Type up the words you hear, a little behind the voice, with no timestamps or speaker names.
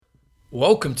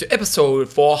Welcome to episode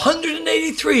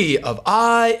 483 of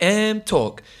I Am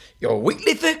Talk, your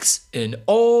weekly fix in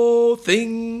all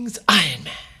things Iron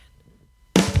Man.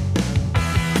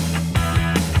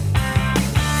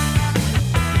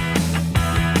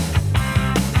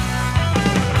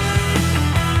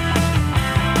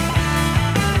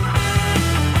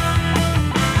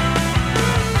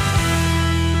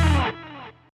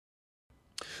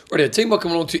 Righto team,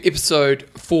 welcome along to episode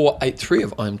 483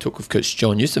 of I Am Talk with Coach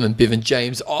John Newsom and Bevan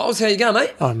James. Oz, how you going,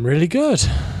 mate? I'm really good.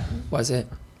 Why is that?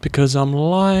 Because I'm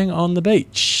lying on the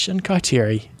beach in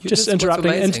Kaiteri. Just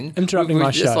interrupting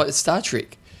my show. It's like Star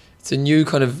Trek. It's a new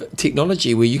kind of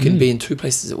technology where you can be in two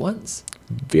places at once.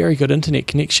 Very good internet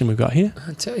connection we've got here.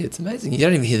 I tell you, it's amazing. You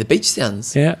don't even hear the beach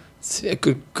sounds. Yeah. It's a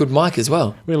good mic as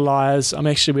well. We're liars.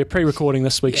 We're pre-recording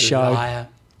this week's show. Liar.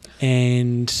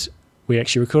 And we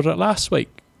actually recorded it last week.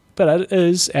 But it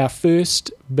is our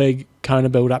first big Kona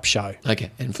build-up show.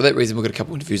 Okay, and for that reason, we've got a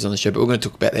couple of interviews on the show, but we're going to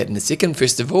talk about that in a second.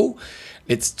 First of all,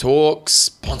 let's talk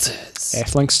sponsors.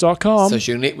 Athlinks.com.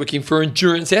 Social networking for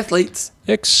endurance athletes.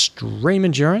 Extreme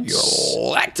Endurance.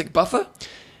 Your lactic buffer.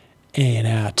 And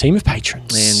our team of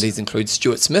patrons. And these include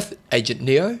Stuart Smith, Agent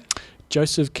Neo.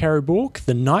 Joseph Carribork,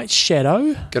 the Night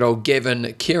Shadow. Good old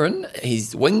Gavin Kieran.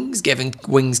 He's Wings. Gavin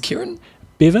Wings Kieran.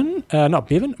 Brent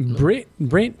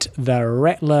the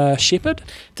Rattler Shepherd.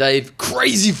 Dave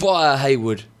Crazy Fire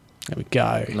Hayward. There we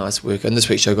go. Nice work. On this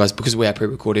week's show, guys, because we are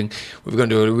pre-recording, we're going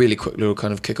to do a really quick little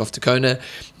kind of kick-off to Kona.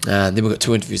 Then we've got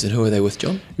two interviews, and who are they with,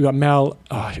 John? We've got Mel,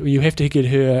 you have to get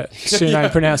her surname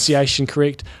pronunciation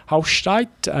correct,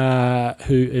 Holsteit,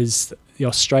 who is the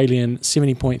Australian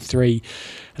 70.3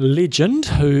 legend,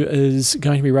 who is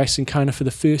going to be racing Kona for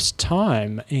the first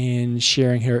time and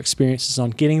sharing her experiences on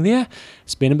getting there.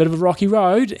 It's been a bit of a rocky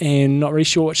road and not really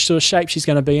sure what sort of shape she's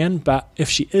going to be in, but if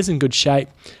she is in good shape,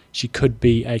 she could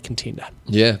be a contender.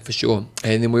 Yeah, for sure.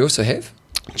 And then we also have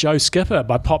Joe Skipper,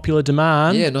 by popular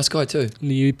demand. Yeah, nice guy too.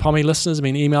 You Pommy listeners have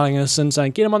been emailing us and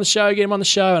saying, get him on the show,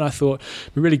 and I thought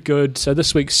it'd be really good. So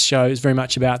this week's show is very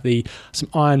much about some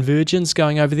Iron Virgins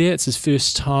going over there. It's his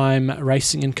first time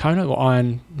racing in Kona, or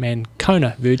Iron Man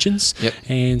Kona Virgins. Yep.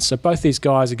 And so both these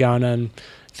guys are going in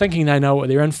thinking they know what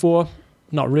they're in for,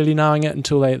 not really knowing it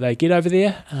until they get over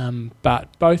there, but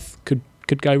both could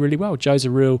go really well. Joe's a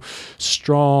real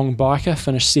strong biker,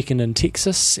 finished second in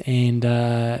Texas, and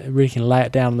really can lay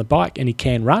it down on the bike, and he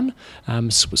can run.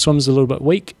 Swims a little bit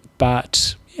weak,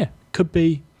 but yeah, could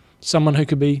be someone who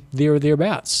could be there or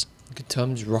thereabouts. Good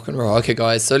times, rock and roll. Okay,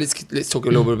 guys, so let's talk a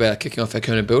little bit about kicking off our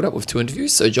Kona build-up with two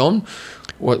interviews. So, John,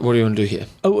 what do you want to do here?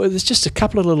 Oh, well, there's just a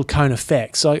couple of little Kona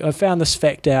facts. So I found this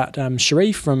fact out.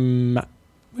 Cherie from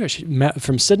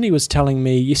Sydney was telling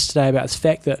me yesterday about this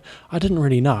fact that I didn't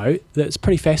really know, that it's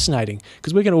pretty fascinating,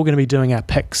 because we're all going to be doing our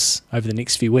picks over the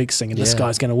next few weeks, thinking this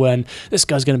guy's going to win, this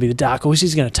guy's going to be the dark horse,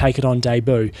 he's going to take it on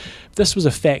debut. This was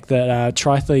a fact that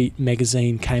Triathlete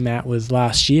magazine came out with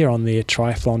last year on their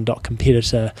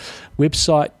triathlon.competitor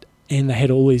website, and they had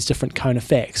all these different Kona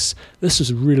facts. This was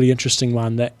a really interesting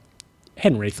one that I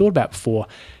hadn't really thought about before.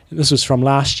 This was from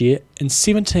last year. In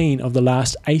 17 of the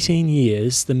last 18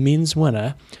 years, the men's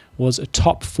winner was a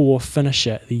top 4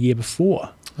 finisher the year before.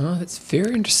 Oh, that's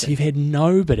very interesting. So you've had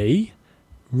nobody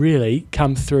really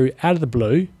come through out of the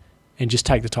blue and just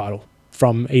take the title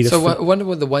from either. So I wonder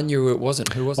what the 1 year it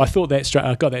wasn't. Who was it? I thought that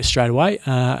I got that straight away,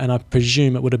 and I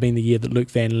presume it would have been the year that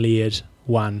Luke Van Leerd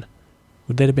won.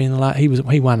 Would that have been the last?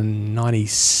 He won in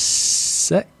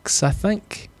 96, I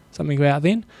think, something about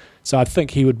then. So I think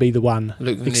he would be the one.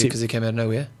 Luke Van Leerd, because he came out of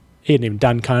nowhere. He hadn't even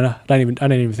done Kona. I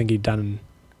don't even think he'd done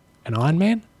an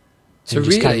Ironman. So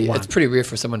really, it's pretty rare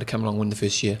for someone to come along and win the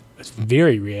first year. It's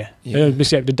very rare. Yeah.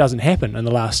 Except it doesn't happen in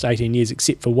the last 18 years,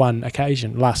 except for one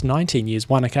occasion. Last 19 years,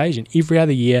 one occasion. Every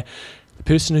other year, the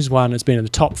person who's won has been in the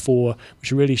top 4,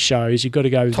 which really shows you've got to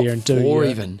go there and do your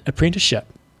apprenticeship.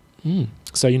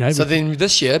 So So then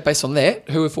this year, based on that,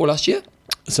 who were 4 last year?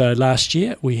 So last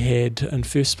year we had in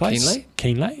first place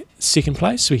Keenley. Second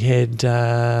place we had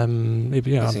pulling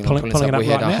it up right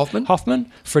now.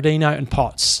 Hoffman, Frodeno and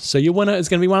Potts. So your winner is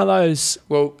going to be one of those.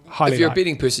 Well, if you're a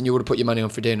betting person, you would have put your money on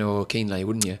Frodeno or Keenley,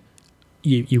 wouldn't you?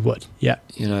 You would, yeah.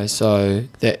 So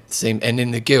that seemed, and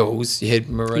then the girls, you had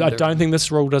Miranda. I don't think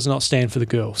this rule does not stand for the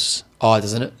girls. Oh,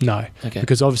 doesn't it? No. Okay.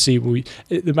 Because obviously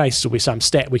there may still be some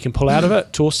stat we can pull out of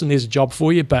it. Torsten, there's a job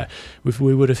for you, but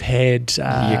we would have had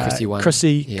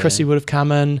Chrissy would have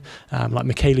come in, like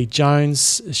Michaela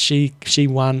Jones. She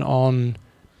won on.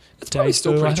 It's probably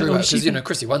still pretty true, because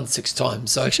Chrissy won 6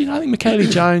 times. So actually, I think Michaela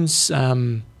Jones. I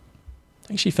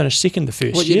think she finished second the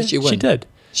first year. Did she win? She did.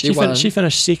 She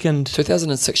finished second.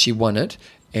 2006 she won it,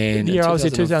 and I was there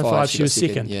 2005 she was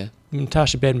second. Yeah.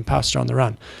 Natasha Badman passed her on the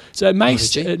run. So it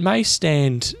may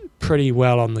stand pretty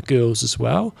well on the girls as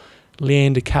well.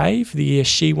 Leander Cave, the year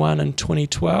she won in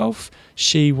 2012,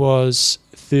 she was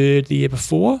third the year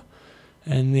before.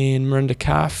 And then Mirinda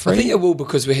Carfree. I think it will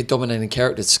because we had dominating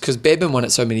characters. Because Badman won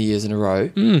it so many years in a row.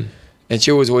 And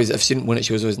she was always, if she didn't win it,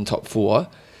 she was always in top 4.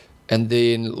 And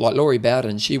then, like Laurie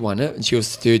Bowden, she won it, and she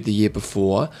was third the year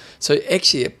before. So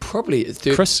actually, it probably is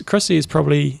third. Chrissy is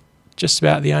probably just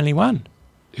about the only one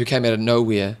who came out of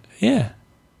nowhere. Yeah.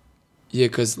 Yeah,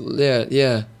 because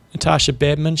yeah. Natasha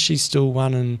Badman, she still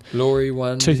won in Laurie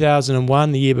won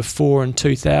 2001. The year before, in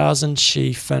 2000,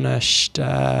 she finished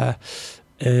in.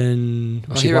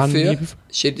 She won the year before.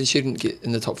 She didn't get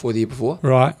in the top 4 the year before.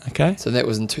 Right. Okay. So that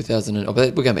was in 2000.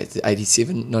 But we're going back to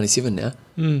 97 now.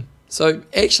 So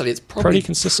actually, it's probably pretty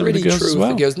consistent with the girls as well.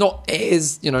 The girls. Not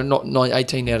as, not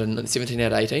 18 out of 17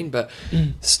 out of 18, but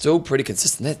still pretty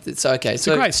consistent. It's okay. It's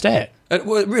a great stat. It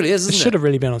really is, isn't it? It should have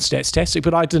really been on Statstastic,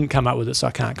 but I didn't come up with it, so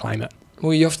I can't claim it.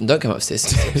 Well, you often don't come up with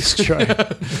Statstastic. It's true.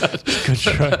 Good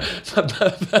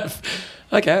true.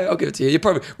 Okay, I'll give it to you. You're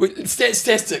probably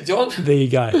Statstastic, John. There you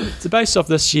go. So based off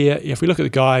this year, if we look at the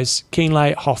guys,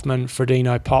 Keenlay, Hoffman,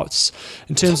 Frodeno, Potts.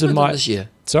 In terms of my this year.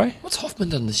 Sorry? What's Hoffman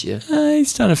done this year?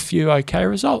 He's done a few okay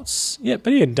results. Yeah,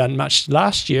 but he hadn't done much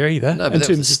last year either. No, but that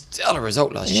was a stellar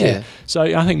result last year. So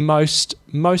I think most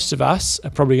of us are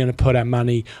probably going to put our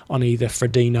money on either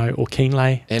Frodeno or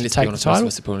Keenlay to take the title.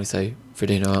 Let's probably say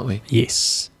Frodeno, aren't we?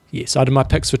 Yes. I did my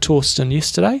picks for Torsten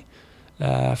yesterday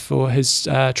for his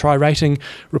try rating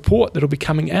report that'll be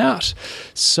coming out.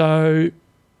 So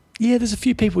yeah, there's a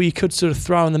few people you could sort of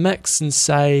throw in the mix and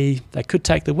say they could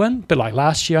take the win. But like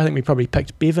last year, I think we probably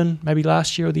picked Bevan, maybe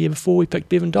last year or the year before, we picked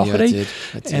Bevan Doherty. Yeah,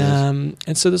 I did.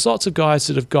 And so there's lots of guys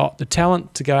that have got the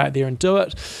talent to go out there and do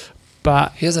it.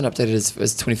 But he hasn't updated his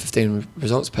 2015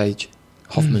 results page,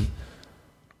 Hoffman.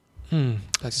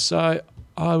 So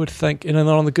I would think, and then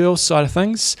on the girls' side of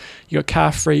things, you got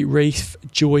Carfree, Reef,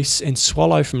 Joyce and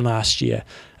Swallow from last year.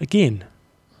 Again,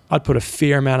 I'd put a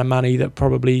fair amount of money that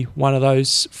probably one of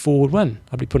those 4 would win.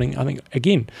 I'd be putting, I think,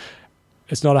 again,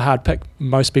 it's not a hard pick.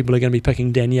 Most people are going to be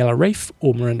picking Daniela Reef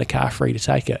or Mirinda Carfree to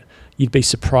take it. You'd be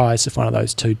surprised if one of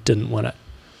those 2 didn't win it.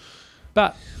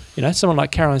 But, someone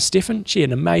like Caroline Steffen, she had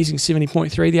an amazing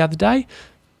 70.3 the other day.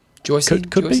 Joycey?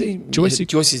 Could be.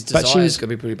 Joyce's desire is going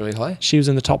to be pretty high. She was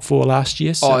in the top 4 last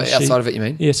year. So outside of it, you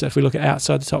mean? Yeah, so if we look at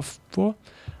outside the top 4,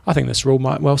 I think this rule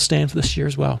might well stand for this year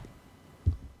as well.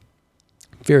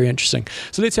 Very interesting.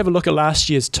 So let's have a look at last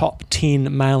year's top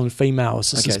 10 male and females.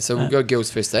 So we'll go girls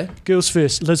first, eh? Girls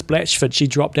first. Liz Blatchford, she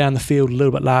dropped down the field a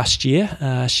little bit last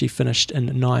year. She finished in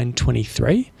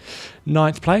 9:23.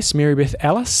 9th place, Marybeth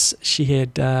Ellis. She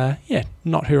had,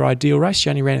 not her ideal race.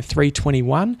 She only ran at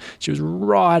 3:21. She was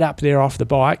right up there off the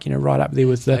bike, right up there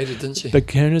with the big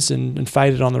Cooners and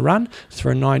faded on the run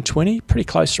through a 9:20. Pretty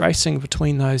close racing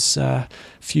between those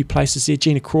few places there.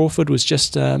 Gina Crawford was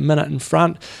just a minute in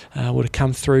front, would have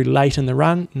come through late in the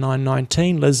run,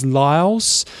 9:19. Liz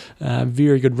Lyles,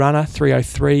 very good runner,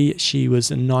 3:03. She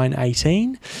was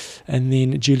 9:18. And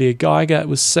then Julia Geiger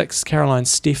was 6th. Caroline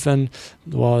Steffen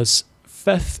was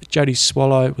 5th. Jodie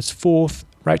Swallow was 4th.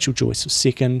 Rachel Joyce was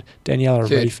 2nd. Daniela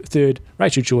Reef 3rd.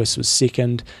 Rachel Joyce was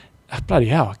 2nd. Bloody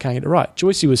hell, I can't get it right.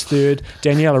 Joycey was 3rd.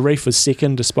 Daniela Reef was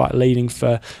 2nd, despite leading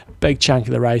for a big chunk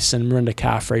of the race. And Mirinda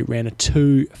Carfree ran a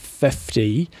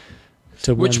 2:50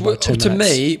 to win by 2 minutes. To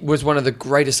me, was one of the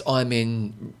greatest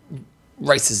Ironman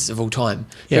races of all time.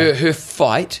 Yeah. Her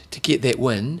fight to get that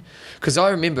win. Because I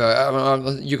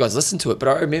remember, you guys listened to it, but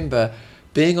I remember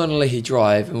being on Leahy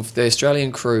Drive with the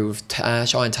Australian crew, with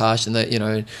Tash, Iron Tash, and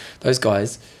those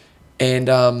guys, and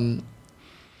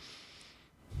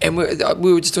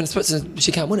we were just doing splits, and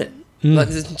she can't win it. Like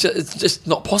it's just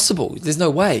not possible. There's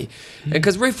no way. And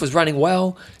because Reef was running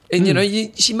well, and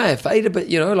she may have faded, but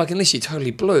unless she totally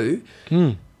blew.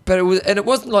 But it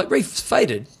wasn't like Reef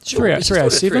faded. Sure,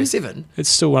 307. It's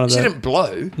still one of the. She didn't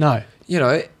blow. No.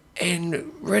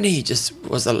 And Rennie just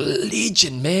was a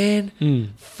legend, man.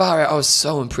 Far out. I was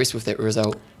so impressed with that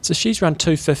result. So she's run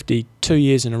 2:50 2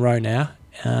 years in a row now,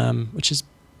 which is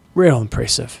real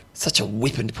impressive. Such a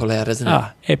weapon to pull out, isn't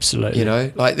it? Absolutely.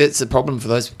 That's the problem for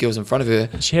those girls in front of her.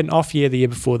 She had an off year the year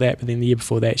before that, but then the year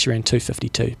before that she ran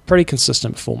 2:52. Pretty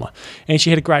consistent performer. And she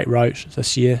had a great road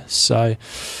this year, so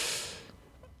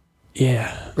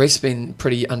yeah. Reef's been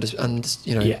pretty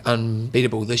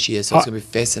unbeatable this year, so it's going to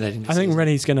be fascinating. I think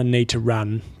Rennie's going to need to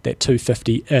run that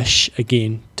 250-ish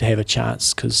again to have a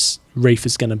chance, because Reef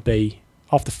is going to be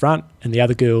off the front and the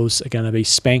other girls are going to be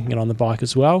spanking it on the bike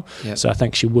as well. Yep. So I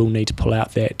think she will need to pull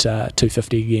out that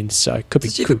 250 again. So it could be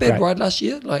Did she have a bad ride last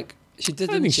year? She did,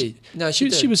 I didn't think she? No, she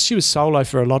did. She was solo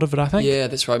for a lot of it, I think. Yeah,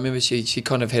 that's right. Remember, she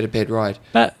kind of had a bad ride.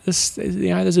 But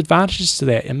there's advantages to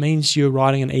that. It means you're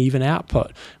riding an even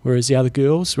output, whereas the other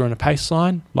girls were on a pace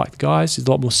line, like the guys. There's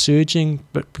a lot more surging,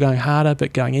 but going harder,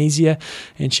 but going easier.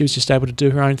 And she was just able to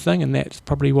do her own thing, and that's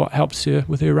probably what helps her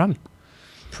with her run.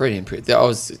 Pretty impressive.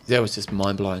 That was just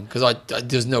mind blowing because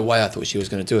there's no way I thought she was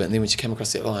going to do it. And then when she came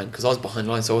across that line, because I was behind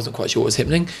line, so I wasn't quite sure what was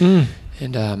happening.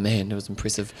 And man, it was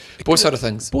impressive. Boys side of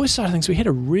things, we had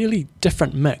a really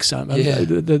different mix.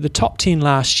 The top 10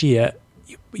 last year,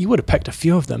 you would have picked a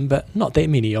few of them, but not that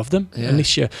many of them. Yeah.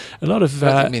 Unless a lot of I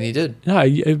don't think many did. No,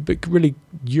 a really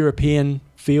European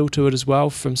feel to it as well,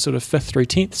 from sort of 5th through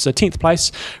 10th. So 10th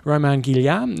place, Romain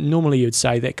Guillaume. Normally you'd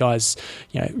say that guy's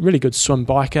really good swim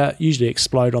biker, usually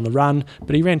explode on the run,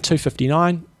 but he ran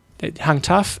 2:59. It hung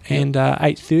tough, and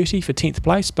 8:30 for 10th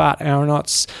place. Bart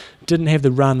Aronotz didn't have the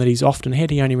run that he's often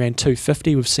had. He only ran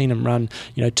 2:50. We've seen him run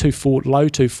low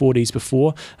 240s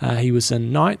before. He was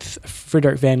in 9th.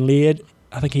 Frederik van Leerd,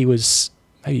 I think he was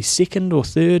maybe 2nd or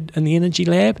 3rd in the Energy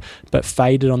Lab, but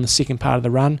faded on the second part of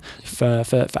the run. For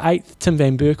 8th, Tim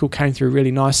van Berkel came through really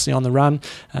nicely on the run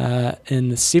in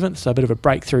the 7th, so a bit of a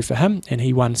breakthrough for him, and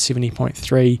he won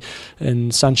 70.3 in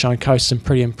Sunshine Coast in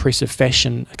pretty impressive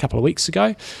fashion a couple of weeks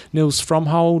ago. Nils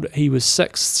Fromhold, he was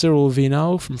 6th. Cyril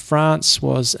Vignal from France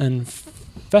was in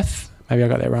 5th. Maybe I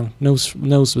got that wrong.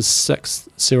 Nils was 6th,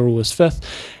 Cyril was 5th.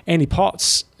 Andy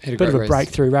Potts, a bit of a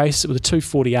breakthrough race with a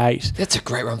 2:48. That's a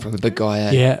great run from a big guy,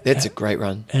 eh? Yeah. That's a great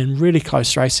run. And really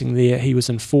close racing there. He was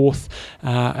in 4th,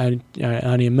 and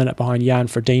only a minute behind Jan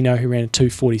Frodeno, who ran a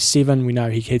 2:47. We know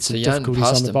he had some difficulties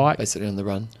on the bike. Basically on the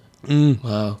run.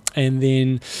 Wow. And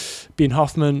then Ben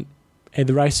Hoffman had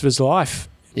the race of his life.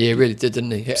 Yeah, he really did,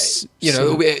 didn't he?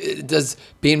 Does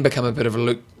Ben become a bit of a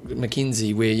Luke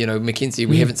Mackenzie, where, Mackenzie,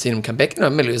 we haven't seen him come back.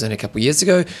 Admittedly, it was only a couple of years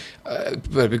ago,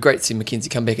 but it'd be great to see Mackenzie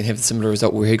come back and have a similar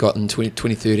result where he got in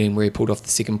 2013, where he pulled off the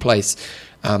 2nd place.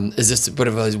 Is this a bit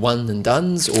of those one and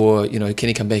dones, or, can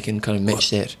he come back and kind of match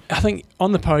that? I think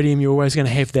on the podium, you're always going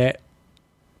to have that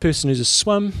person who's a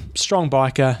strong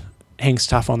biker, hangs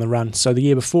tough on the run. So the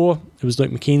year before, it was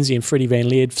Luke Mackenzie, and Freddie van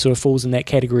Leerd sort of falls in that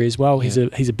category as well. Yeah.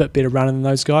 He's a bit better runner than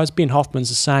those guys. Ben Hoffman's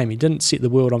the same. He didn't set the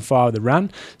world on fire with the run.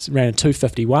 He ran a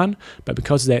 2:51, but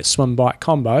because of that swim bike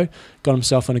combo, got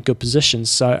himself in a good position.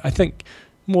 So I think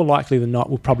more likely than not,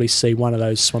 we'll probably see one of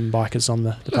those swim bikers on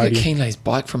the podium. Look at Kienle's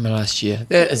bike from last year.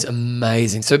 That is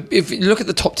amazing. So if you look at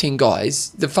the top 10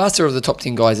 guys, the faster of the top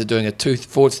 10 guys are doing a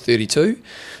 4:32.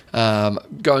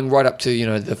 Going right up to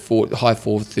the high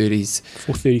 4:30s.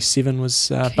 4:37 was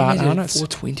Bart Aronotz.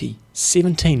 4:20.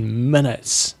 17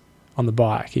 minutes on the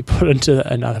bike he put into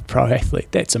another pro athlete.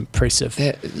 That's impressive.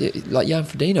 Like Jan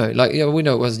Frodeno. We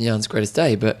know it wasn't Jan's greatest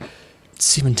day, but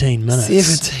 17 minutes.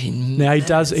 17 minutes. Now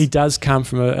he does come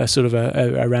from a sort of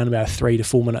around about a 3 to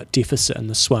 4 minute deficit in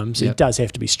the swim, so he does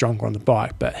have to be stronger on the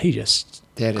bike, but he just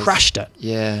crushed it.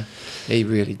 Yeah, he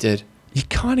really did. You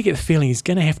kind of get the feeling he's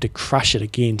going to have to crush it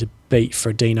again to beat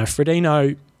Frodeno.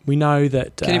 Frodeno, we know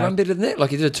that... Can he run better than that?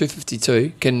 Like, he did a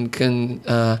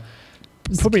 2:52.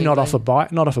 Probably not off a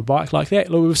bike like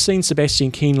that. Look, we've seen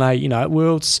Sebastian Kienle, at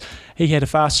Worlds, he had a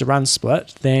faster run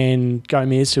split than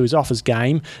Gomez, who was off his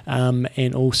game,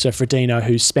 and also Frodeno,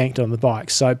 who spanked on the bike.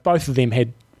 So both of them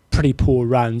had pretty poor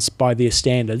runs by their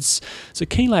standards. So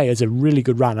Kienle is a really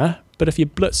good runner, but if you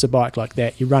blitz a bike like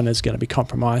that, your runner's going to be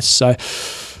compromised. So...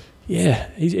 yeah,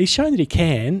 he's shown that he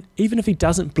can. Even if he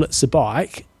doesn't blitz the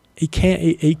bike,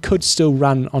 he could still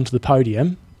run onto the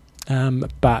podium.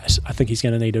 But I think he's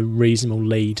going to need a reasonable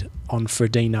lead on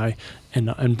Frodeno,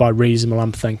 and by reasonable,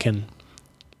 I'm thinking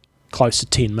close to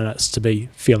 10 minutes to be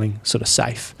feeling sort of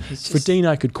safe.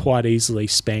 Frodeno could quite easily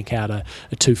spank out a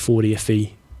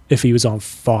 2:40 if he was on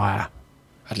fire.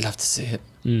 I'd love to see it.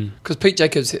 Because Pete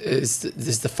Jacobs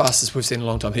is the fastest we've seen in a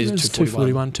long time. He's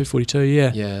 2:41, 2:42,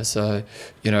 yeah. Yeah, so,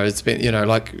 it's been,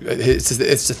 it's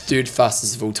the 3rd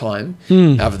fastest of all time,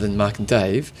 other than Mark and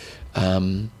Dave.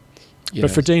 But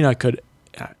Frodeno could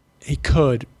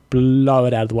blow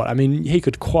it out of the water. I mean, he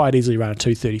could quite easily run a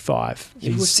 2:35.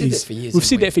 Yeah, we've said that for years. We've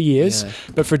said that for years,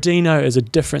 but Frodeno is a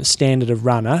different standard of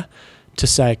runner to,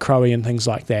 say, Crowe and things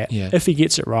like that. Yeah. If he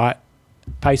gets it right,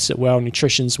 paces it well,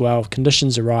 nutrition's well,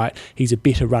 conditions are right, he's a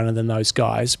better runner than those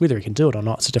guys. Whether he can do it or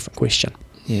not, it's a different question.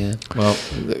 Yeah, well,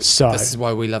 this is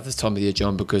why we love this time of the year,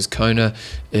 John, because Kona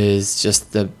is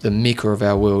just the mecca of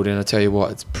our world, and I tell you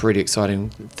what, it's pretty exciting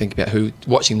to think about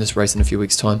watching this race in a few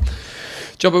weeks' time.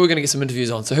 John, but we're going to get some interviews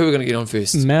on, so who are we going to get on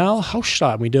first? Mel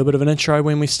Hallstatt. We do a bit of an intro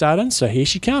when we start in, so here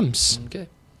she comes. Okay.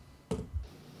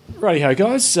 Righty-ho,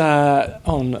 guys.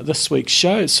 On this week's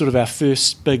show, it's sort of our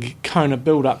first big Kona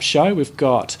build-up show. We've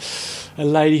got a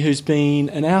lady who's been,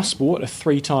 in our sport, a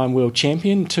 3-time world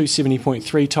champion, 2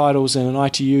 70.3 titles and an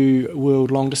ITU world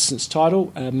long distance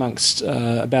title amongst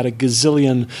about a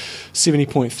gazillion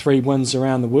 70.3 wins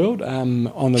around the world.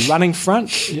 On the running front,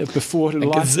 before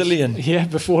life as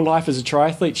a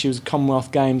triathlete, she was a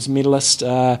Commonwealth Games medalist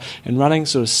in running,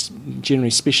 sort of generally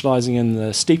specialising in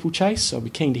the steeplechase. I'll be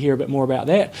keen to hear a bit more about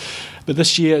that. But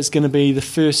this year is going to be the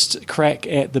first crack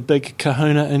at the big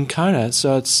kahuna in Kona.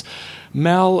 So it's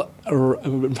Mel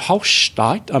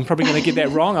Holstein. I'm probably going to get that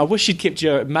wrong. I wish you'd kept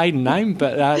your maiden name,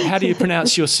 but how do you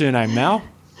pronounce your surname, Mel?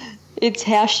 It's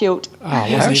Hauschild.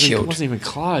 Oh, wasn't even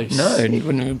close. No, it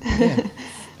wouldn't.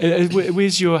 Yeah.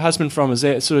 Where's your husband from? Is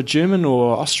that sort of German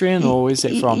or Austrian, or where's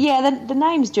that from? Yeah, the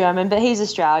name's German, but he's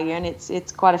Australian.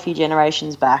 It's quite a few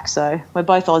generations back, so we're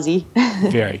both Aussie.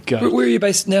 Very good. Where are you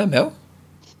based now, Mel?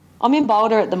 I'm in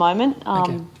Boulder at the moment.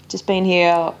 Okay. Just been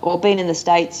here, or been in the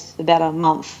States about a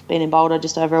month. Been in Boulder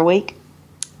just over a week.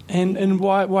 And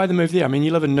why the move there? I mean,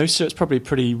 you live in Noosa. It's probably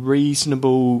pretty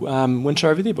reasonable winter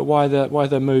over there. But why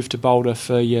the move to Boulder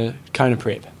for your Kona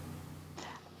prep?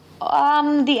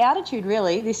 The altitude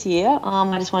really this year.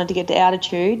 I just wanted to get to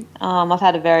altitude. I've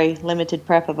had a very limited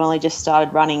prep. I've only just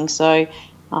started running, so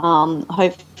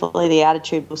hopefully the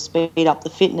altitude will speed up the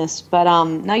fitness. But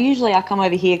no, usually I come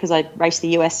over here because I race the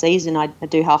US season. I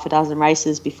do half a dozen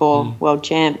races before World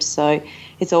Champs, so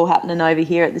it's all happening over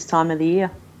here at this time of the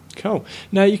year. Cool.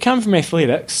 Now, you come from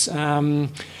athletics, and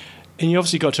you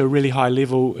obviously got to a really high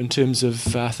level in terms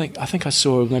of, I think I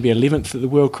saw maybe 11th at the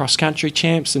World Cross Country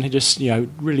Champs, and just,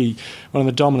 really one of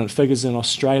the dominant figures in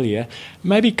Australia.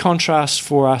 Maybe contrast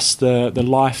for us the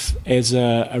life as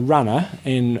a runner,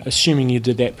 and assuming you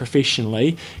did that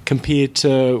professionally, compared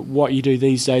to what you do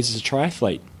these days as a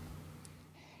triathlete.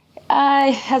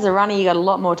 As a runner, you got a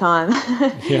lot more time.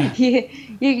 Yeah.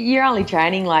 You're only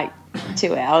training like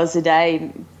 2 hours a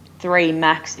day, 3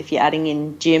 max if you're adding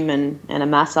in gym and a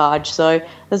massage. So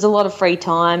there's a lot of free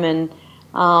time, and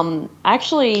I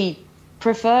actually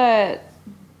prefer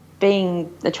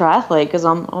being a triathlete because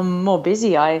I'm more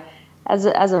busy. As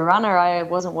a runner, I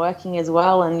wasn't working as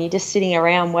well, and you're just sitting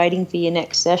around waiting for your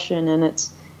next session, and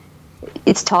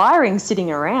it's tiring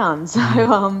sitting around. So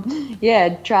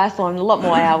triathlon, a lot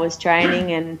more hours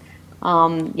training, and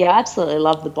I absolutely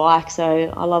love the bike.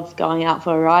 So I love going out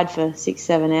for a ride for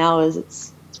 6-7 hours.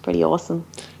 It's pretty awesome.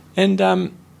 And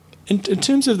in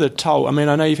terms of the toll, I mean,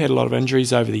 I know you've had a lot of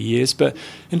injuries over the years, but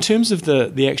in terms of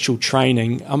the actual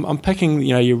training, I'm picking,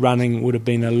 your running would have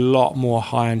been a lot more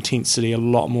high intensity, a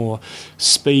lot more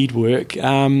speed work.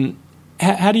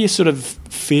 How do you sort of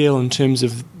feel in terms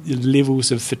of the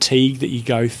levels of fatigue that you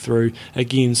go through,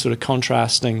 again, sort of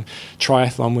contrasting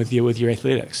triathlon with your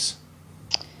athletics?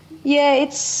 Yeah,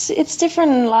 it's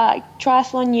different. Like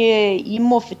triathlon, you're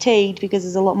more fatigued because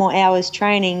there's a lot more hours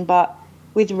training, but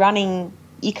with running,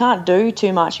 you can't do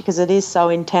too much because it is so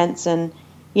intense. And,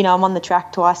 I'm on the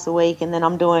track twice a week, and then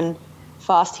I'm doing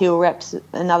fast hill reps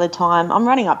another time. I'm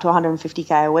running up to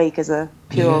 150k a week as a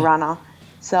pure runner.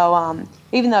 So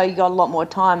even though you got a lot more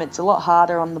time, it's a lot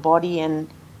harder on the body and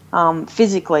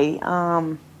physically.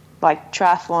 Like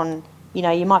triathlon,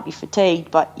 you might be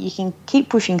fatigued, but you can keep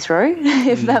pushing through,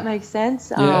 if that makes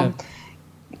sense. Yeah.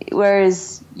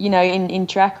 Whereas, in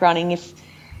track running, if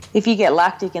you get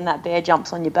lactic and that bear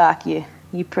jumps on your back, you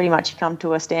pretty much come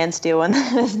to a standstill, and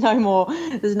there's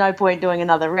no point doing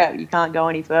another rep. You can't go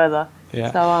any further.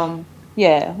 Yeah. So,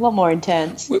 a lot more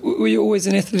intense. Were you always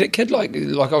an athletic kid? Like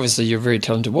obviously you're a very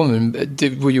talented woman, but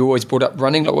were you always brought up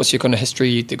running? Like, what's your kind of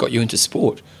history that got you into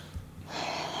sport?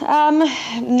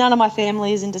 None of my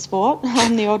family is into sport.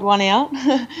 I'm the odd one out.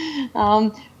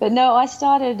 But no, I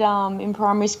started in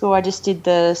primary school. I just did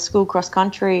the school cross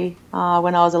country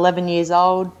when I was 11 years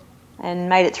old and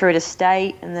made it through to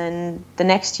state. And then the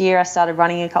next year I started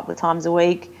running a couple of times a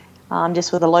week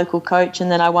just with a local coach.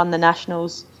 And then I won the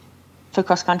nationals for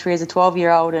cross country as a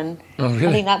 12-year-old. And oh, really?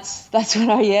 I think that's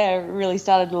when I really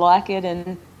started to like it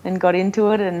and got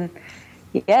into it. And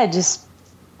just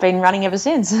been running ever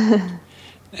since.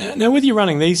 Now, with your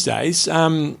running these days, you're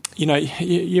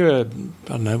I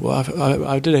don't know. Well,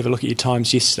 I did have a look at your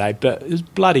times yesterday, but it was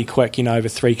bloody quick, over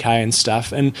 3K and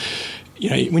stuff. And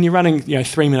when you're running,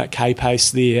 3-minute K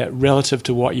pace there relative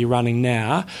to what you're running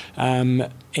now,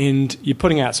 and you're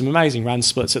putting out some amazing run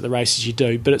splits at the races you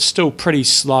do, but it's still pretty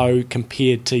slow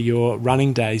compared to your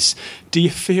running days. Do you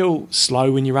feel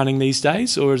slow when you're running these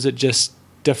days, or is it just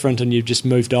different and you've just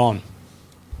moved on?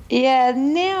 Yeah,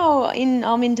 now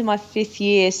I'm into my 5th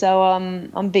year, so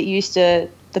I'm a bit used to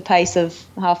the pace of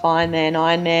half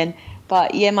Ironman.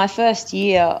 But my first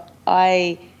year,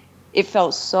 it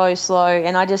felt so slow,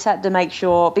 and I just had to make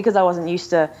sure, because I wasn't used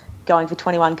to going for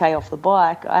 21k off the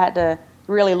bike, I had to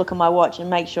really look at my watch and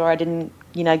make sure I didn't,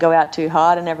 go out too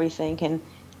hard and everything. And,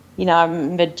 I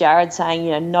remember Jared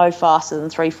saying, no faster than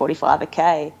 3:45 a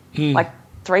k. Like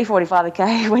 3:45 a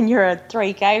k when you're a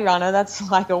 3k runner, that's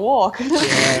like a walk.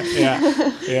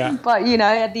 Yeah. But,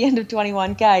 at the end of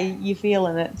 21k, you're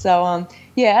feeling it. So,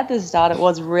 at the start, it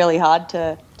was really hard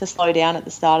to slow down at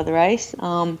the start of the race.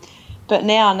 But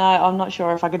now, no, I'm not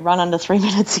sure if I could run under 3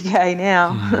 minutes a k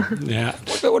now. Yeah.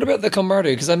 But what about the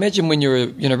camaraderie? Because I imagine when you're,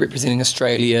 representing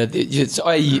Australia, there's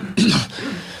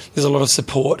a lot of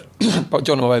support.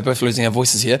 John and I are both losing our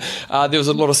voices here. There was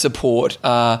a lot of support.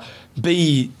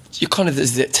 You kind of,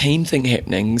 there's that team thing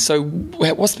happening. So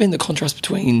what's been the contrast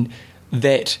between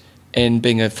that and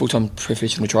being a full-time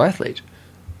professional triathlete?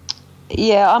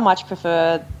 Yeah, I much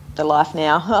prefer the life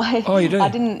now. Oh, you do? I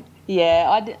didn't.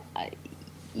 Yeah,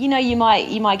 you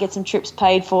might get some trips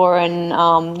paid for,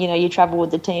 and you travel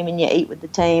with the team and you eat with the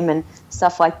team and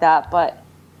stuff like that. But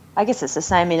I guess it's the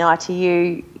same in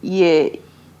ITU.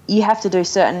 You have to do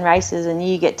certain races, and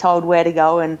you get told where to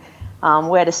go and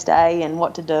where to stay and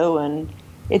what to do, and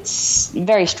it's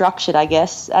very structured, I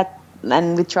guess.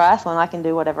 And with triathlon, I can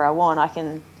do whatever I want. I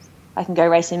can go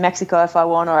race in Mexico if I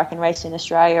want, or I can race in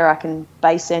Australia, or I can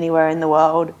base anywhere in the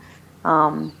world.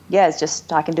 It's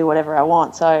just I can do whatever I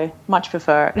want, so much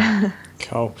prefer it.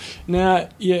 Cool. Now,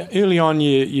 early on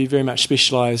you very much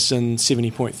specialised in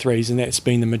 70.3s, and that's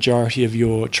been the majority of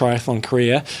your triathlon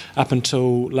career up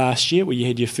until last year, where you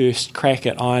had your first crack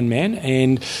at Ironman,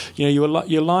 and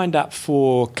you're lined up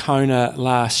for Kona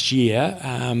last year,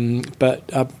 but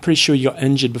I'm pretty sure you got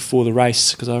injured before the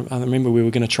race, because I remember we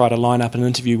were going to try to line up an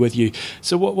interview with you.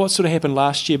 So what sort of happened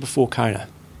last year before Kona?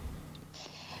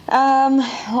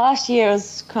 Last year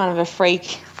was kind of a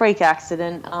freak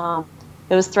accident.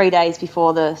 It was 3 days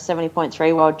before the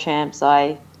 70.3 World Champs.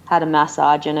 I had a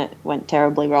massage and it went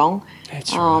terribly wrong.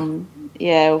 That's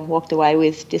right. Walked away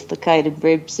with dislocated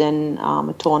ribs and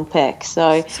a torn pec.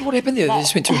 So what happened there? They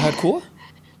just went too hardcore?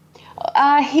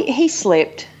 He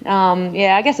slipped.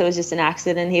 I guess it was just an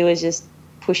accident. He was just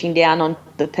pushing down on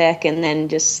the pec and then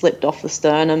just slipped off the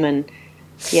sternum and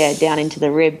down into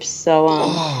the ribs. So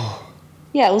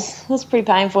it was pretty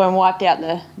painful and wiped out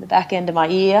the back end of my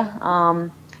ear.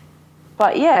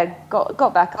 But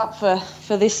got back up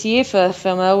for this year for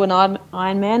Melbourne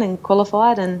Ironman and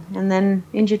qualified and then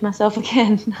injured myself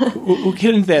again. We'll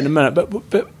get into that in a minute,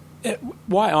 but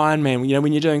why Ironman?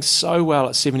 When you're doing so well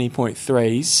at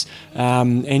 70.3s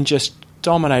and just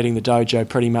dominating the dojo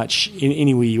pretty much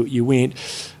anywhere you went,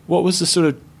 what was the sort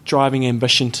of driving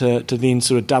ambition to then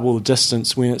sort of double the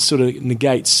distance when it sort of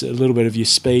negates a little bit of your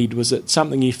speed? Was it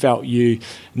something you felt you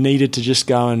needed to just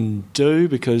go and do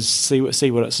because see what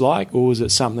it's like, or was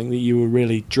it something that you were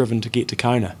really driven to get to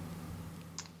Kona?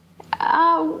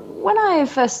 When I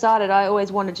first started, I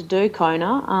always wanted to do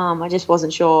Kona. I just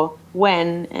wasn't sure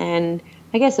when, and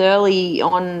I guess early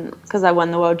on, because I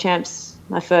won the World Champs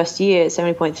my first year at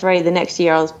 70.3, the next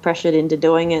year I was pressured into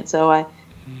doing it, so I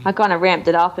kind of ramped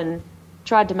it up and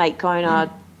tried to make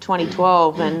Kona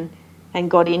 2012 and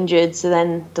got injured, so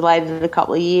then delayed it a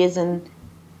couple of years. And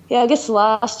I guess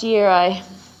last year I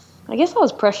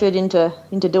was pressured into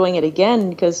doing it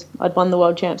again because I'd won the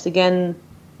World Champs again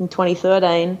in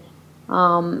 2013,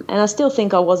 and I still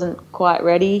think I wasn't quite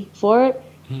ready for it.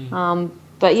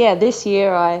 But this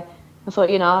year I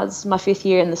thought, it's my 5th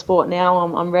year in the sport now.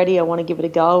 I'm ready. I want to give it a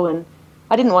go, and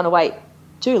I didn't want to wait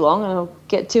too long and I'll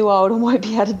get too old and won't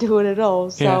be able to do it at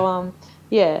all. So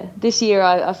this year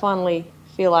I finally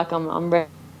feel like I'm ready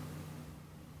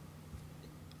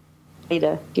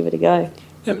to give it a go.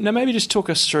 Now maybe just talk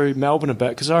us through Melbourne a bit,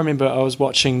 because I remember I was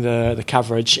watching the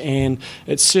coverage and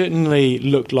it certainly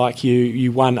looked like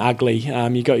you won ugly.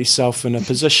 You got yourself in a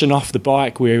position off the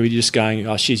bike where you're just going,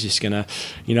 oh, she's just going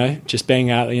to, just bang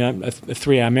out, a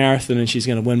 3-hour marathon and she's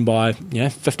going to win by,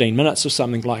 15 minutes or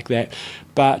something like that.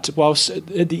 But whilst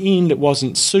at the end it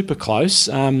wasn't super close,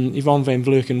 Yvonne van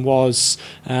Vlerken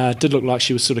did look like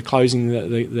she was sort of closing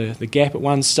the gap at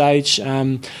one stage.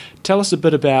 Tell us a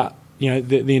bit about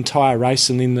the entire race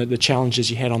and then the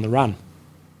challenges you had on the run.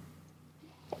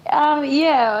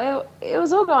 It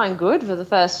was all going good for the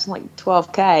first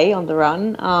 12k on the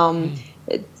run.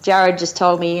 Jared just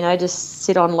told me, just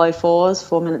sit on low 4s,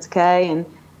 4 minutes k, and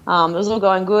it was all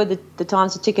going good. The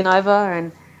times were ticking over,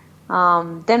 and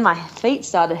then my feet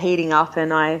started heating up,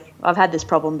 and I've had this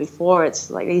problem before.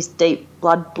 It's like these deep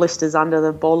blood blisters under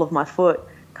the ball of my foot,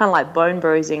 kind of like bone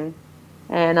bruising.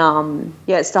 And,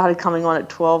 it started coming on at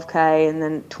 12k and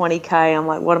then 20k. I'm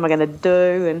like, what am I going to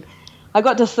do? And I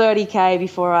got to 30k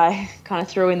before I kind of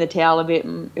threw in the towel a bit,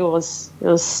 and it was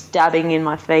stabbing in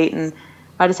my feet. And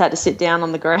I just had to sit down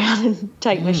on the ground and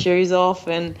take my shoes off.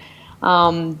 And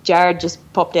Jared just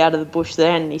popped out of the bush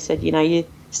then. He said, you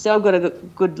still got a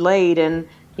good lead, and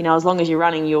as long as you're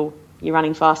running, you're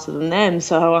running faster than them.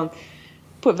 So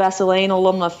put Vaseline all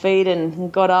on my feet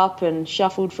and got up and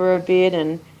shuffled for a bit,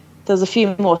 and there was a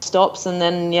few more stops, and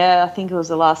then I think it was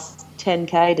the last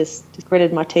 10K, just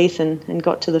gritted my teeth and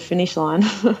got to the finish line.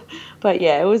 But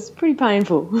it was pretty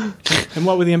painful. And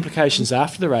what were the implications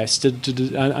after the race?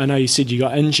 I know you said you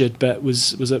got injured, but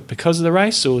was it because of the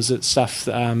race, or was it stuff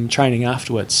training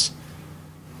afterwards?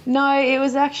 No, it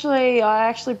was I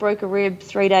actually broke a rib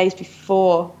 3 days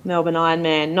before Melbourne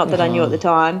Ironman. Not that I knew at the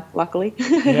time, luckily.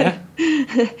 Yeah.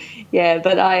 Yeah,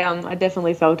 but I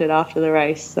definitely felt it after the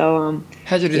race. So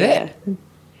how'd you do that?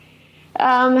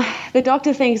 The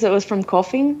doctor thinks it was from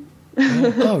coughing.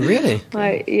 Oh, really?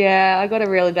 I got a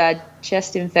really bad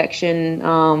chest infection.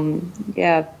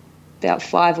 About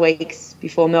 5 weeks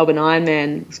before Melbourne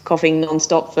Ironman. I was coughing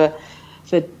non-stop for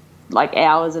like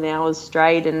hours and hours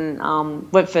straight, and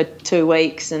went for 2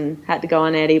 weeks and had to go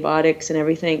on antibiotics and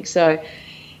everything. So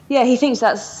he thinks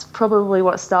that's probably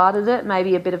what started it,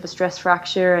 maybe a bit of a stress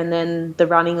fracture, and then the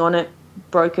running on it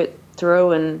broke it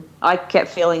through, and I kept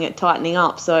feeling it tightening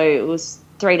up. So it was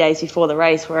 3 days before the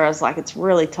race where I was like, it's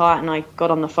really tight, and I got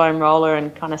on the foam roller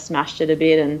and kind of smashed it a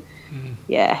bit, and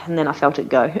and then I felt it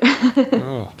go.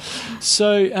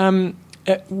 So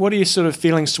what are your sort of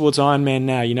feelings towards Ironman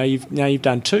now? You've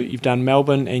done 2. You've done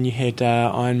Melbourne, and you had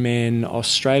Ironman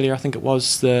Australia, I think it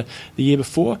was the year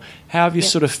before. How have you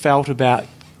sort of felt about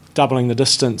doubling the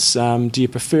distance? Do you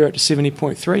prefer it to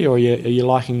 70.3, or are you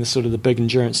liking the sort of the big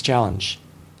endurance challenge?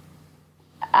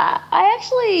 I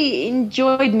actually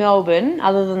enjoyed Melbourne,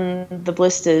 other than the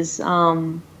blisters.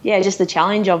 Just the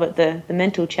challenge of it, the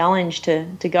mental challenge to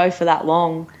go for that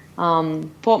long.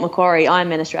 Port Macquarie,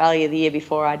 Ironman Australia the year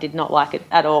before, I did not like it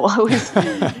at all.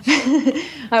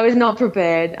 I was not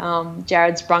prepared.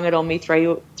 Jared sprung it on me three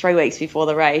weeks before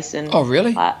the race. And oh,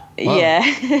 really? Wow.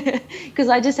 Yeah, because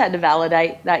I just had to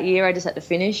validate that year. I just had to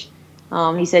finish.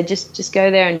 He said, just go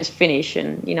there and just finish.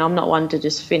 And, I'm not one to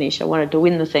just finish. I wanted to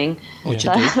win the thing.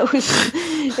 So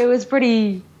it was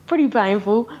pretty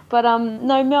painful. But,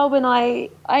 no, Melbourne, I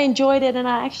enjoyed it, and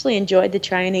I actually enjoyed the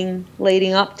training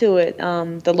leading up to it,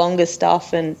 the longer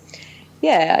stuff. And,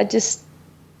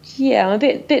 I'm a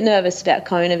bit nervous about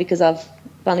Kona because I've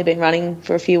only been running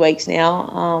for a few weeks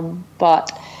now.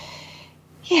 But,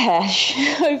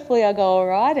 hopefully I go all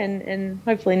right, and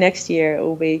hopefully next year it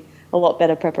will be a lot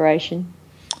better preparation.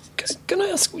 Can I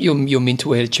ask your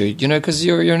mental attitude? Because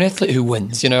you're an athlete who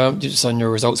wins. Just on your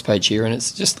results page here, and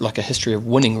it's just like a history of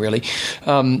winning, really.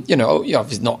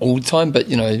 Obviously not all the time, but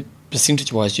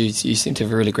percentage-wise, you seem to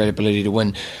have a really great ability to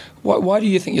win. Why do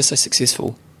you think you're so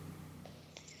successful?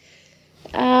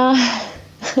 I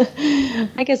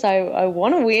guess I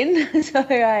want to win, so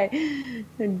I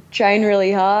train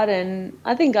really hard, and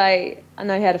I think I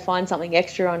know how to find something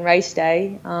extra on race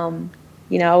day. I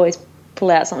always pull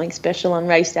out something special on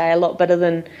race day, a lot better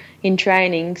than in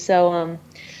training. So,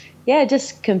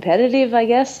 just competitive, I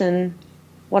guess, and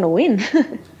want to win.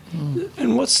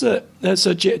 And what's so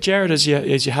Jared is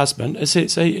your husband?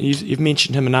 So you've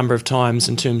mentioned him a number of times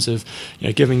in terms of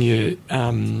giving you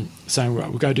saying, right,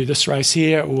 we'll go do this race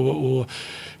here, or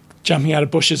jumping out of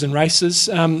bushes in races.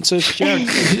 So is Jared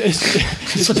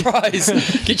surprise,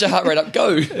 get your heart rate up, go.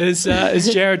 Is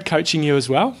Jared coaching you as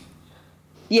well?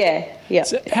 Yeah.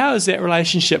 So how is that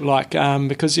relationship like?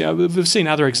 Because we've seen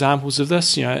other examples of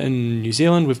this. In New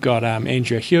Zealand, we've got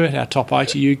Andrea Hewitt, our top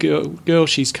ITU girl.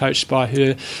 She's coached by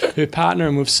her partner,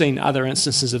 and we've seen other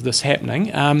instances of this happening.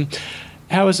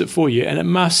 How is it for you? And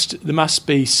there must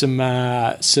be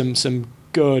some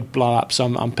good blow-ups.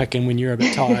 I'm picking when you're a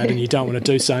bit tired and you don't want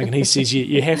to do something, and he says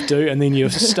you have to, and then you're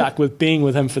stuck with being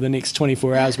with him for the next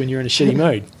 24 hours when you're in a shitty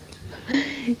mood.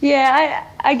 Yeah,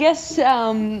 I guess.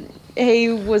 He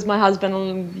was my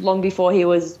husband long before he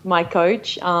was my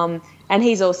coach, and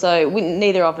he's also.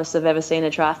 Neither of us have ever seen a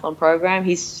triathlon program.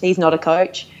 He's not a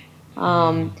coach.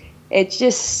 It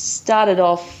just started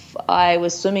off. I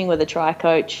was swimming with a tri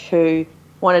coach who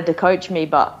wanted to coach me,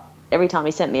 but every time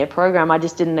he sent me a program, I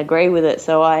just didn't agree with it.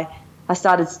 So I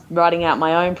started writing out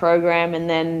my own program, and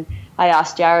then I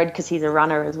asked Jared, because he's a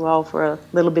runner as well, for a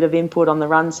little bit of input on the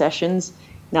run sessions.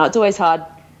 Now, it's always hard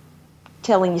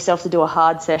telling yourself to do a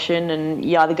hard session, and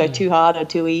you either go too hard or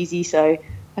too easy. So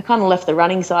I kind of left the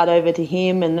running side over to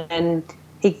him, and then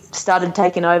he started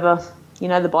taking over,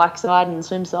 the bike side and the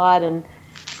swim side. And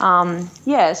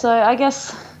so I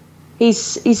guess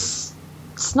it's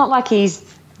not like he's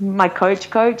my coach.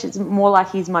 It's more like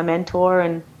he's my mentor,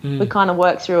 and we kind of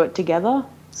work through it together.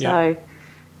 So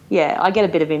yeah, I get a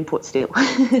bit of input still.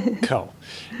 Cool.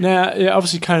 Now,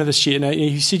 obviously, Kona this year. Now,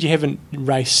 you said you haven't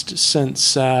raced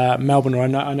since Melbourne. Or I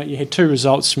know you had 2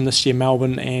 results from this year,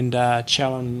 Melbourne and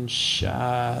Challenge.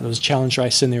 There was a Challenge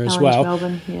race in there as well.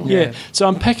 Melbourne, yeah. So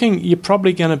I'm picking you're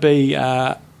probably going to be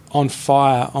on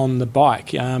fire on the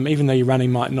bike, even though your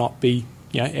running might not be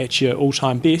at your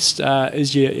all-time best.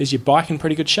 Is your bike in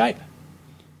pretty good shape?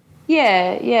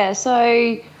 Yeah.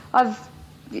 So I've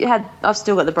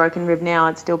still got the broken rib now.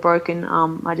 It's still broken.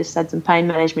 I just had some pain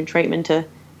management treatment to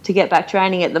get back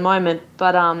training at the moment.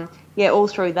 But all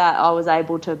through that I was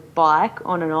able to bike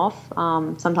on and off.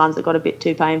 Sometimes it got a bit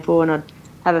too painful and I'd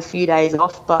have a few days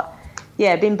off. But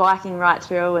yeah, been biking right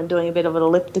through and doing a bit of an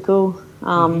elliptical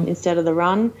instead of the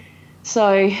run.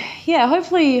 So yeah,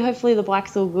 hopefully the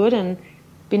bike's all good, and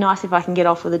be nice if I can get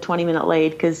off with a 20-minute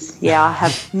lead, because I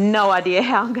have no idea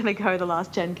how I'm going to go the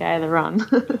last 10k of the run.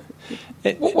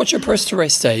 What's your approach to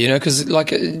race day? Because like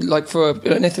for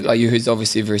an athlete like you, who's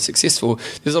obviously very successful,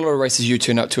 there's a lot of races you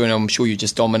turn up to, and I'm sure you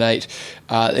just dominate.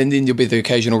 And then there'll be the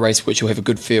occasional race which you'll have a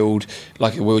good field,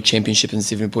 like a World Championship in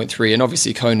 7.3, and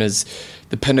obviously Kona's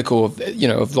the pinnacle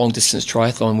of long distance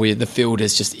triathlon, where the field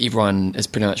is just everyone is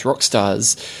pretty much rock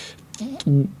stars.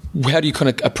 How do you kind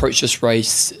of approach this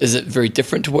race? Is it very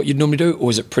different to what you'd normally do,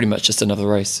 or is it pretty much just another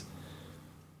race?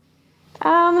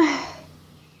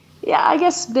 Yeah, I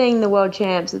guess being the world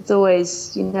champs, it's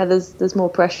always, there's more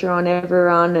pressure on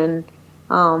everyone, and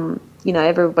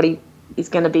everybody is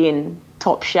going to be in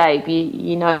top shape.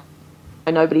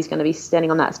 Nobody's going to be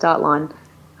standing on that start line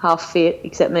half fit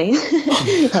except me. I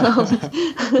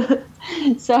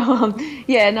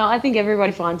think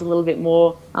everybody finds a little bit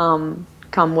more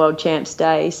come World Champs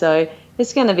Day. So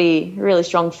it's going to be a really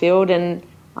strong field, and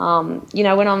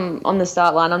when I'm on the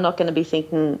start line, I'm not going to be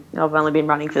thinking I've only been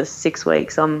running for 6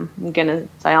 weeks. I'm going to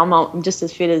say I'm just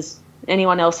as fit as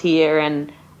anyone else here, and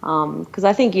because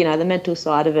I think the mental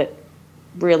side of it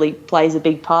really plays a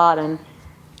big part, and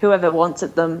whoever wants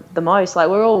it the most, like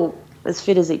we're all as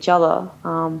fit as each other,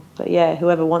 but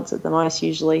whoever wants it the most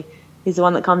usually is the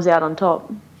one that comes out on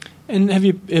top. And have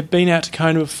you been out to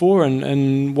Kona before,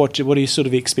 and what are your sort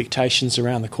of expectations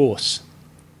around the course?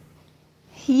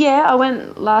 Yeah, I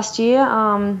went last year,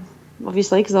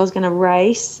 obviously, because I was going to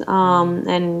race.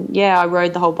 I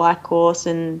rode the whole bike course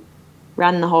and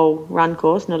ran the whole run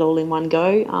course, not all in one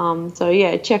go.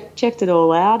 Checked it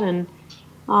all out, and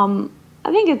I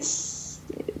think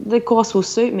the course will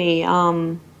suit me.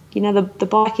 The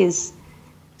bike it's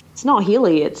not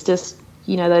hilly, it's just,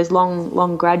 those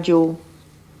long gradual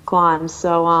climbs.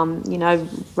 So,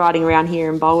 riding around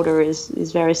here in Boulder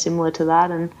is very similar to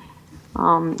that, and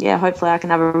hopefully I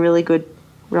can have a really good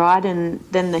ride. And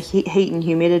then the heat and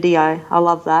humidity, I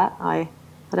love that. I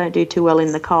don't do too well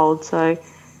in the cold, so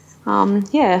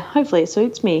hopefully it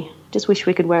suits me. Just wish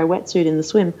we could wear a wetsuit in the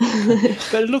swim.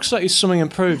 But it looks like your swimming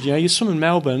improved. Your swim in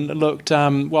Melbourne, it looked,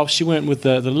 whilst you weren't with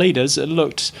the leaders, it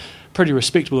looked pretty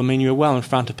respectable. I mean, you were well in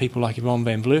front of people like Yvonne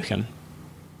van Vleuten.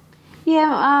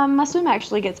 Yeah, my swim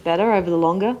actually gets better over the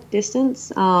longer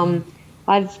distance.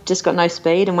 I've just got no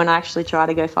speed, and when I actually try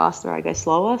to go faster, I go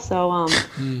slower. So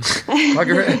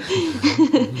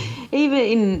even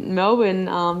in Melbourne,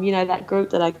 that group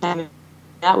that I came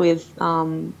out with,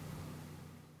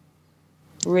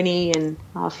 Rinny and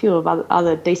a few of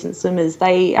other decent swimmers,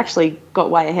 they actually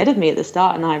got way ahead of me at the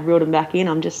start, and I reeled them back in.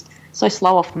 I'm just so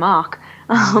slow off mark.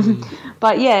 Before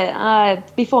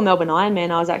Melbourne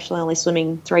Ironman, I was actually only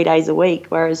swimming 3 days a week,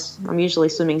 whereas I'm usually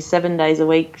swimming 7 days a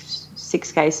week,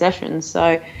 6K sessions.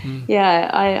 So,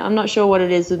 I'm not sure what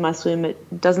it is with my swim.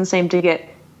 It doesn't seem to get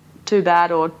too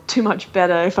bad or too much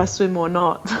better if I swim or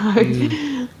not.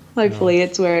 So hopefully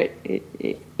it's where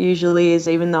it usually is,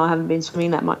 even though I haven't been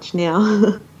swimming that much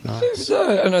now. Nice.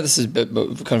 So I know this is a bit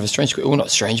kind of a strange, well,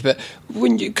 not strange, but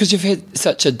because you've had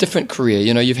such a different career,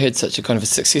 you've had such a kind of a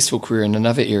successful career in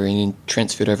another area and then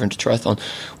transferred over into triathlon.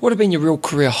 What have been your real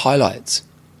career highlights?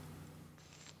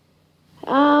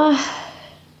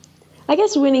 I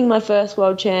guess winning my first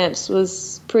World Champs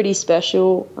was pretty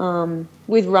special.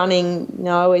 With running,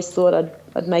 I always thought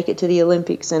I'd make it to the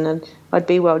Olympics and I'd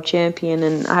be world champion,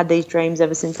 and I had these dreams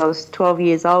ever since I was 12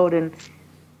 years old, and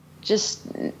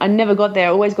I never got there.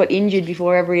 I always got injured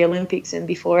before every Olympics and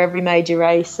before every major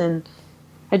race, and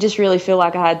I just really feel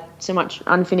like I had so much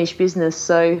unfinished business.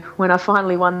 So when I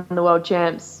finally won the World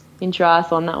Champs in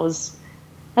triathlon,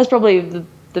 that's probably the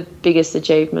biggest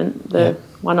achievement, the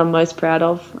one I'm most proud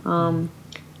of.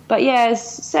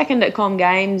 Second at Com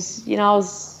Games, I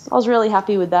was really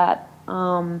happy with that.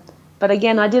 But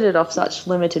again, I did it off such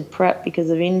limited prep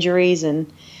because of injuries,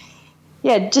 and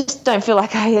just don't feel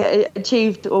like I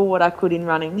achieved all what I could in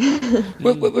running.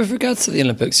 Well, with regards to the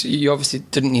Olympics, you obviously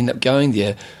didn't end up going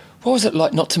there. What was it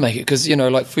like not to make it? Because,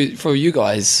 like for you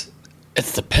guys,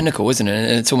 it's the pinnacle, isn't it?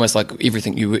 And it's almost like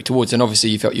everything you work towards. And obviously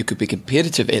you felt you could be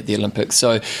competitive at the Olympics.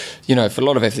 So, for a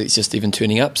lot of athletes, just even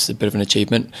turning up is a bit of an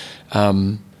achievement.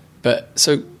 But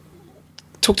so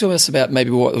talk to us about maybe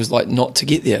what it was like not to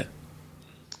get there.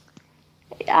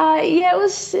 It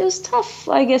was tough,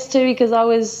 I guess, too, because I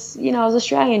was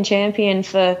Australian champion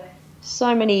for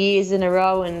so many years in a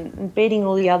row and beating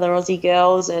all the other Aussie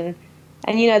girls and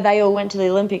they all went to the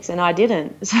Olympics and I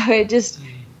didn't. So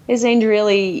it seemed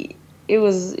really, it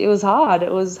was hard.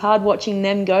 It was hard watching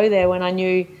them go there when I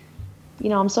knew,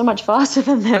 I'm so much faster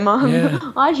than them.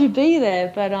 I should be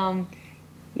there. But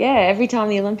every time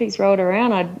the Olympics rolled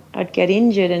around, I'd get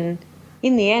injured, and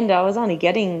in the end, I was only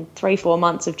getting 3-4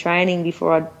 months of training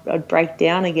before I'd break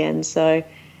down again. So,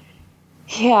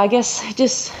 I guess it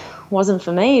just wasn't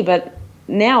for me. But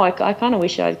now I kind of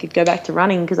wish I could go back to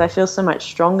running because I feel so much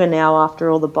stronger now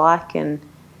after all the bike and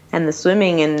the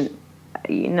swimming. And,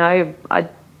 I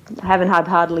haven't had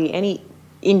hardly any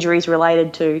injuries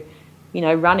related to,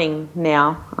 running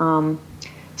now.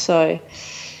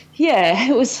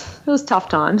 It was tough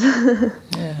times.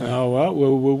 Oh, well,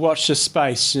 we'll watch this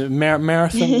space.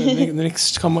 Marathon, the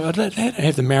next Commonwealth. They don't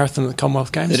have the marathon at the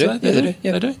Commonwealth Games. They do.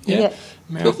 They do. Yeah.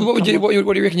 What do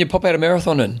you reckon you'd pop out a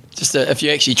marathon in? Just if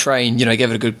you actually train,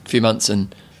 give it a good few months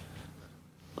and.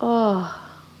 Oh,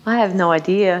 I have no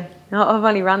idea. I've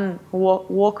only run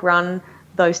walk run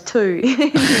those two in the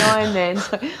Ironman,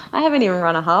 so I haven't even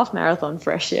run a half marathon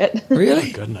fresh yet. Really?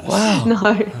 Oh, goodness. Wow. No.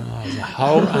 Oh, there's a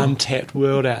whole untapped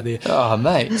world out there. Oh,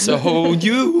 mate, it's a whole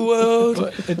new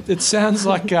world. It sounds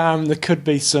like there could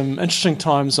be some interesting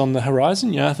times on the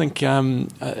horizon. I think I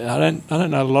don't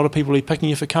know a lot of people who are picking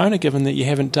you for Kona, given that you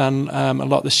haven't done a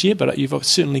lot this year, but you've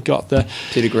certainly got the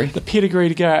pedigree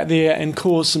to go out there and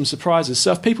cause some surprises.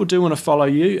 So if people do want to follow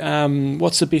you,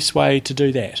 what's the best way to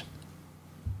do that?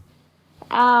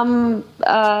 I'm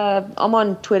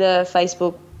on Twitter,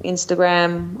 Facebook,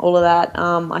 Instagram, all of that.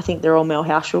 I think they're all Mel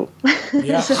Hauschel.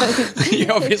 Yeah.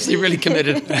 You're obviously really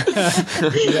committed.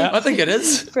 Yeah. I think it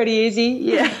is. Pretty easy,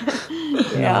 yeah.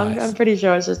 Yeah, Nice. I'm pretty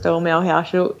sure it's just all Mel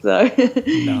Hauschel. So.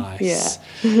 Nice.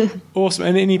 Yeah. Awesome.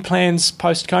 And any plans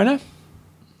post-Kona?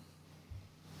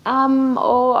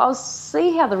 I'll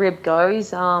see how the rib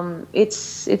goes.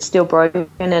 It's still broken,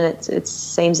 and it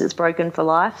seems it's broken for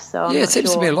life. So it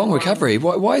seems to be a long recovery.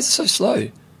 Why is it so slow?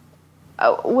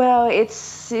 Well,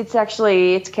 it's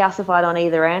calcified on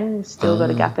either end. Still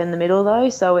got a gap in the middle though,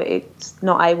 so it's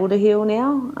not able to heal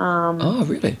now. Oh,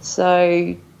 really?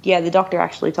 So the doctor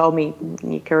actually told me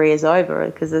your career's over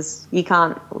because you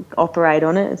can't operate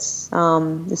on it. It's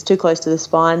too close to the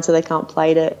spine, so they can't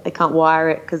plate it. They can't wire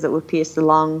it because it would pierce the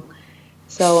lung.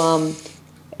 So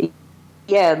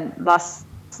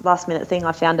last minute thing,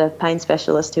 I found a pain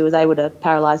specialist who was able to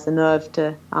paralyse the nerve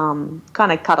to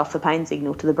kind of cut off the pain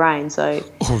signal to the brain. So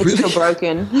It's still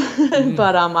broken,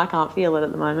 but I can't feel it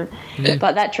at the moment. Yeah.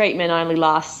 But that treatment only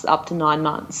lasts up to 9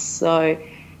 months. So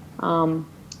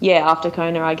after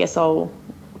Kona, I guess I'll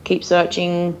keep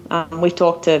searching. We've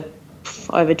talked to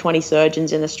over 20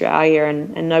 surgeons in Australia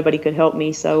and nobody could help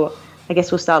me. So I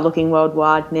guess we'll start looking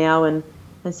worldwide now and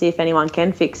see if anyone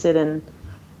can fix it and,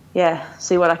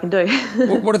 see what I can do.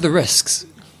 What are the risks?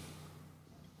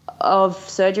 Of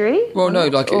surgery? Well, no,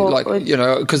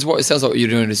 because what it sounds like what you're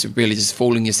doing is really just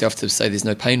fooling yourself to say there's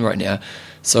no pain right now.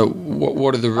 So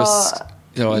what are the risks?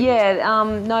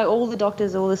 No, all the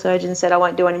doctors, all the surgeons said I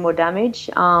won't do any more damage.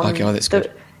 Okay, that's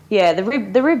good.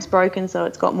 The rib's broken, so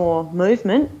it's got more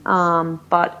movement,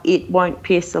 but it won't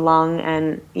pierce the lung,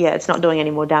 and it's not doing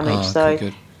any more damage.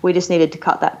 Good. We just needed to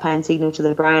cut that pain signal to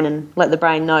the brain and let the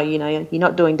brain know, you're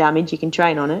not doing damage. You can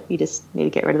train on it. You just need to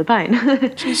get rid of the pain.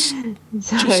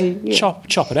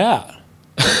 Chop it out.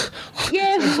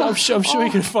 Yeah, I'm sure you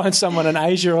can find someone in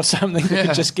Asia or something that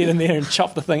could just get in there and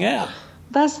chop the thing out.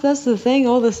 That's the thing.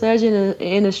 All the surgeons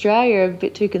in Australia are a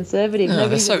bit too conservative. No,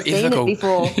 Nobody's they're so seen ethical.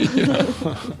 it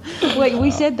before.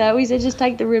 We said that. We said just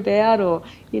take the rib out, or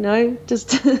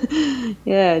just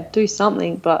do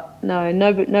something. But no,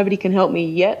 nobody can help me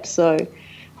yet. So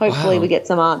hopefully we get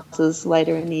some answers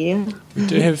later in the year. We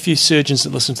do have a few surgeons that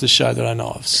listen to the show that I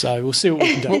know of, so we'll see what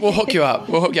we can do. We'll hook you up.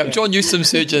 John Newsom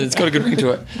surgeon. It's got a good ring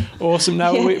to it. Awesome.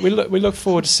 No, we look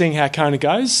forward to seeing how Kona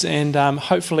goes, and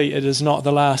hopefully it is not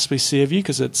the last we see of you,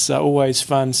 because it's always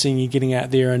fun seeing you getting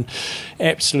out there and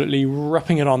absolutely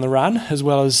ripping it on the run, as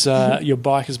well as your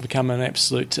bike has become an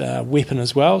absolute weapon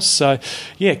as well. So,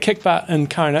 kick butt in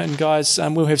Kona. And guys,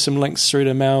 we'll have some links through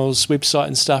to Mel's website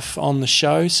and stuff on the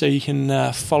show, so you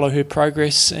can follow her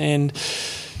progress and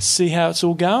see how it's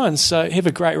all going. So have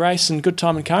a great race and good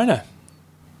time in Kona.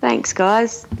 Thanks,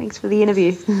 guys. Thanks for the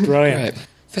interview. Brilliant. Right.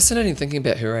 Fascinating thinking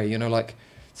about her, you know, like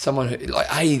someone who, like,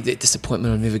 that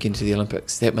disappointment of never getting to the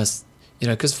Olympics. That must, you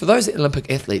know, because for those Olympic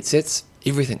athletes, that's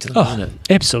everything to them, isn't it?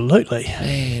 Absolutely.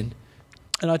 Man.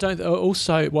 And I don't,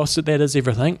 also, whilst that is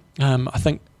everything, I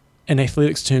think in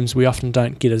athletics terms, we often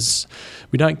don't give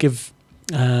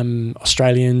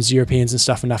Australians, Europeans and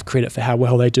stuff enough credit for how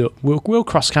well they do it. World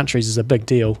cross countries is a big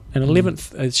deal. And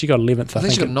 11th, she got 11th, I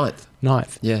think she got ninth.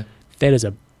 Ninth. Yeah. That is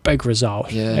a big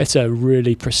result. Yeah. It's a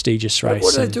really prestigious race.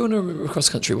 What do they do in a cross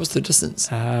country? What's the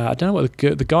distance? I don't know what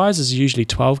the guys is usually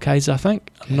 12 Ks, I think.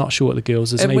 I'm not sure what the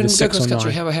girls is. And when either you go 6 cross or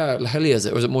country, 9. how hilly is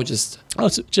it? Or is it more just... Oh,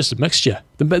 it's just a mixture.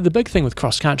 The big thing with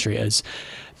cross country is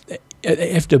you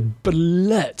have to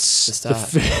blitz the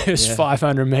first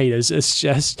 500 metres. It's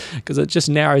just because it just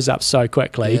narrows up so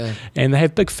quickly. Yeah. And they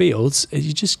have big fields.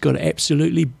 You just got to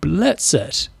absolutely blitz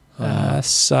it.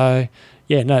 So...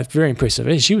 Yeah, no, very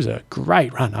impressive. She was a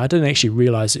great runner. I didn't actually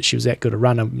realise that she was that good a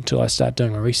runner until I started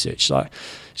doing my research. Like,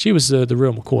 she was the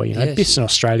real McCoy, you know, best in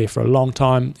Australia for a long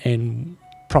time and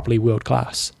properly world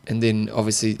class. And then,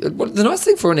 obviously, the nice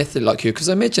thing for an athlete like you, because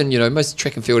I imagine, you know, most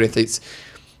track and field athletes,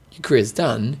 your career's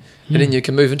done, and then you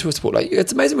can move into a sport. Like,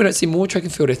 it's amazing we don't see more track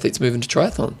and field athletes move into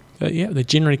triathlon. But yeah, they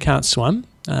generally can't swim.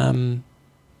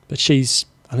 But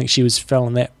I think she fell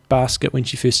in that basket when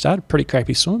she first started. Pretty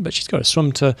crappy swimmer, but she's got to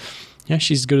swim to... Yeah,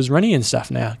 she's as good as running and stuff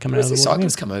now. Coming out of the water.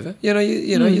 Cyclists come over. You know,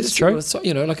 it's true.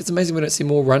 You know, like, it's amazing we don't see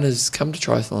more runners come to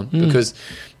triathlon because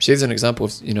she's an example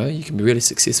of, you know, you can be really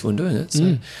successful in doing it.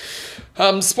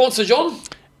 So, sponsor, John?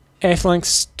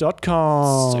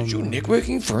 Athlinks.com. Social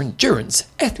networking for endurance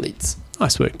athletes.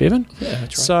 Nice work, Bevan. Yeah, that's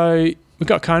right. So we've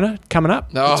got Kona coming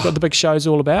up. Oh. That's what the big show's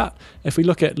all about. If we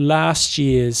look at last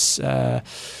year's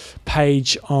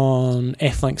page on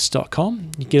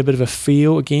athlinks.com, you get a bit of a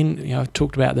feel. Again, you know, I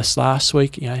talked about this last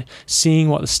week, you know, seeing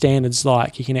what the standard's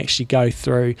like. You can actually go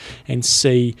through and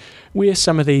see where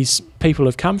some of these people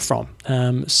have come from.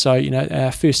 So, you know,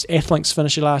 our first Athlinks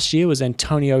finisher last year was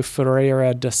Antonio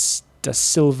Ferreira da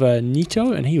Silva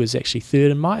Neto, and he was actually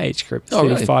third in my age group,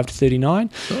 35 to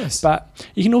 39. Nice. But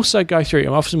you can also go through, and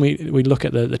often we look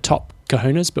at the top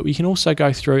kahunas, but we can also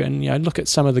go through and, you know, look at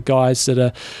some of the guys that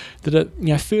are you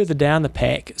know, further down the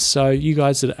pack. So you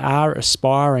guys that are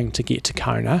aspiring to get to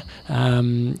Kona,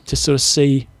 to sort of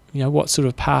see, you know, what sort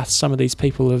of path some of these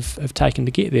people have taken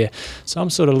to get there. So I'm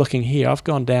sort of looking here. I've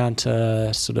gone down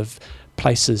to sort of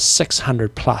places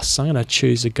 600 plus. So I'm going to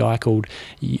choose a guy called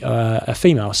a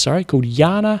female, called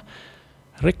Jana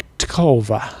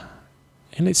Ryktkova,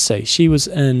 and let's see, she's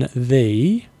in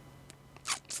the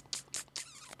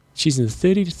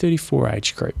 30 to 34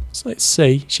 age group. So let's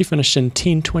see, she finished in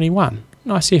 10:21.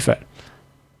 Nice effort.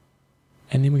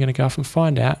 And then we're going to go off and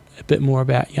find out a bit more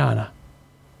about Jana.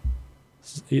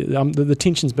 The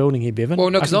tension's building here, Bevan. Well,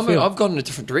 no, because I've gone in a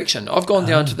different direction. I've gone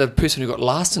down to the person who got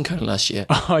last in Kona last year.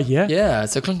 Oh, yeah? Yeah,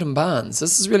 so Clinton Barnes.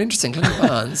 This is really interesting. Clinton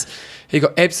Barnes, he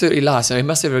got absolutely last. And he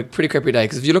must have a pretty crappy day,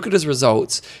 because if you look at his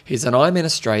results, he's an Ironman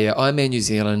Australia, Ironman New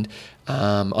Zealand,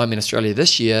 Ironman Australia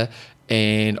this year,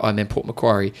 and Ironman Port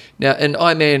Macquarie. Now, in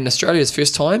Ironman Australia's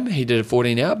first time, he did a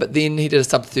 14 hour, but then he did a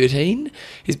sub 13.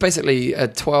 He's basically a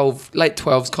late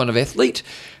 12s kind of athlete.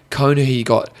 Kona, he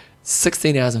got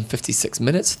 16 hours and 56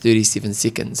 minutes, 37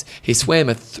 seconds. He swam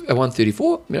a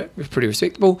 134, you know, pretty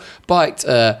respectable. Biked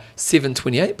a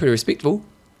 728, pretty respectable.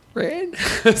 Ran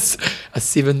a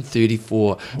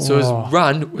 734. So his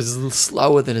run was a little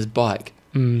slower than his bike.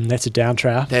 That's a down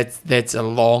trout. That's a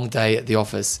long day at the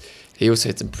office. He also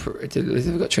had some... Have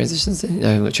we got transitions there?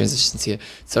 No, we've got transitions here.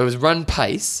 So his run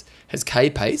pace, his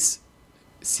K pace,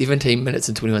 17 minutes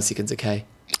and 21 seconds a K.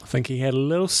 I think he had a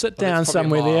little sit down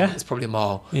somewhere there. It's probably a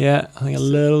mile. Yeah, I think a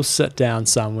little sit down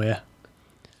somewhere.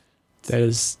 That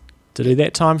is, to do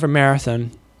that time for a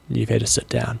marathon, you've had to sit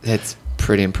down. That's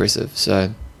pretty impressive.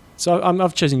 So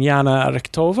I've chosen Jana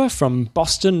Ryktkova from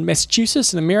Boston,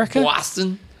 Massachusetts in America.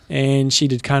 Boston. And she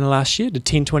did Kona last year, did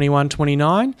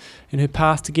 10:21:29. And her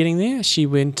path to getting there, she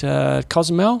went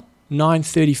Cozumel,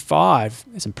 9:35.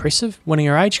 That's impressive, winning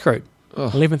her age group,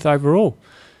 11th overall.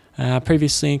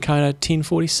 Previously in Kona,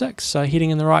 10:46. So heading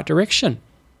in the right direction.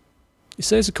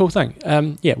 So that's a cool thing.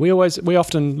 We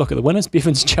often look at the winners.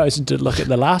 Bevan's chosen to look at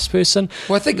the last person.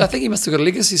 Well, I think he must have got a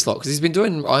legacy slot, because he's been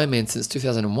doing Ironman since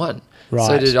 2001. Right.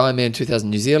 So he did Ironman 2000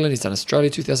 New Zealand. He's done Australia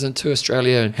 2002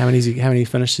 Australia. And how many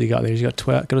finishes he got there? He's got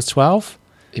 12. Got his 12.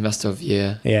 He must have,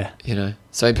 yeah. Yeah. You know,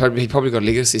 so he probably got a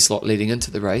legacy slot leading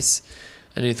into the race.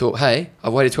 and he thought, hey,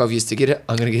 I've waited 12 years to get it.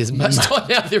 I'm going to get as much time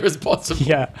out there as possible.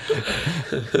 Yeah.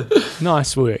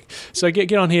 Nice work. So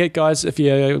get on here, guys. If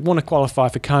you want to qualify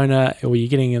for Kona, or you're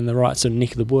getting in the right sort of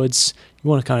neck of the woods, you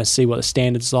want to kind of see what the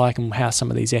standard's like and how some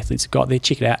of these athletes have got there,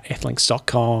 check it out,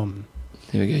 athlinks.com.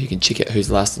 There we go. You can check out who's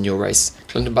last in your race.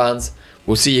 Clinton Barnes,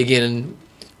 we'll see you again. And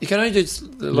you can only do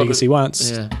Legacy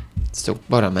once. Yeah. Still,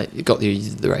 well done, mate. You got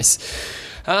the race.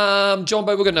 John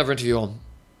Bo, we've got another interview on.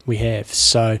 We have.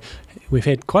 So we've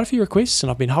had quite a few requests,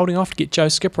 and I've been holding off to get Joe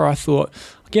Skipper. I thought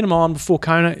I'll get him on before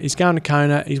Kona. He's going to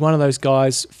Kona. He's one of those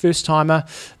guys, first timer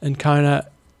in Kona.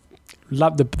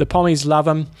 Love the Pommies love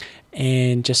him,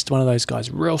 and just one of those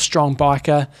guys, real strong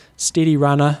biker, steady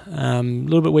runner, a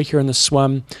little bit weaker in the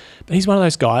swim, but he's one of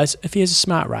those guys. If he has a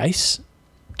smart race,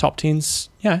 top tens,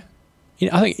 I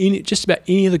think just about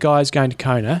any of the guys going to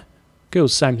Kona,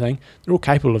 girls, same thing. They're all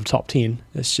capable of top 10.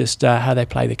 It's just how they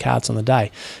play the cards on the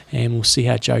day. And we'll see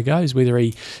how Joe goes, whether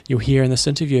you'll hear in this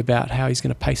interview about how he's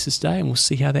going to pace this day, and we'll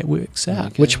see how that works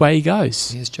out, which way he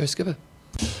goes. Here's Joe Skipper.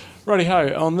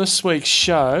 Righty-ho, on this week's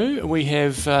show, we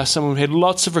have someone who had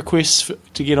lots of requests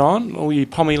to get on. All you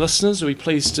Pommy listeners, we're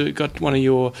pleased to have got one of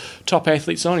your top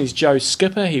athletes on. He's Joe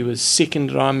Skipper. He was second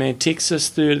at Ironman Texas,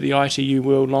 third at the ITU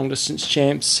World Long Distance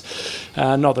Champs.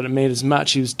 Not that it matters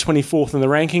much. He was 24th in the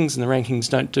rankings, and the rankings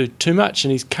don't do too much,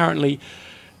 and he's currently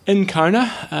in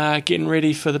Kona, getting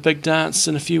ready for the big dance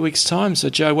in a few weeks' time.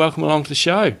 So, Joe, welcome along to the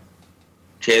show.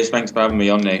 Cheers, thanks for having me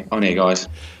on here, guys.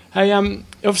 Hey,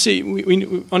 obviously,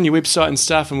 we on your website and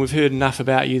stuff, and we've heard enough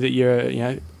about you that you're,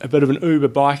 a bit of an uber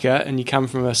biker, and you come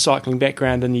from a cycling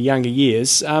background in your younger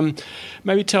years.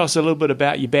 Maybe tell us a little bit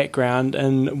about your background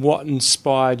and what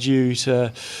inspired you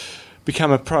to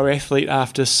become a pro athlete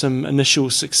after some initial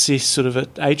success, sort of at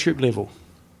A-Trip level.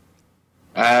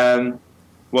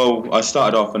 Well, I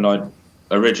started off, and I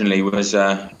originally was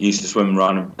used to swim and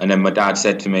run, and then my dad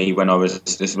said to me when I was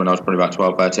probably about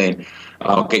 12, 13,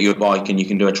 I'll get you a bike and you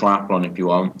can do a triathlon if you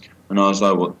want. And I was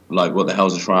like, what the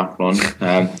hell's a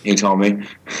triathlon? He told me.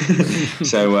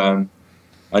 So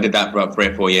I did that for about 3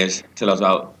 or 4 years till I was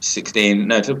about 16.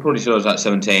 No, probably till I was about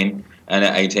 17 and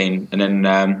at 18. And then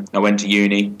I went to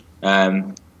uni,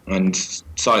 and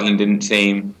cycling didn't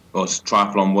seem, or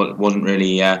triathlon wasn't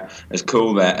really as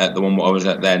cool there at the one I was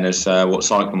at then as what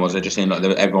cycling was. It just seemed like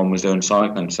everyone was doing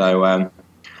cycling. So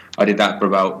I did that for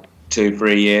about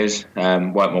 2-3 years,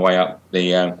 worked my way up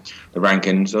the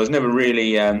rankings. I was never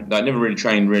really, I never really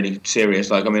trained really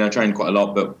serious. I trained quite a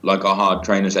lot, but our hard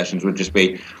training sessions would just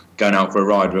be going out for a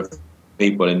ride with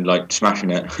people and smashing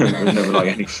it. There was never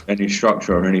any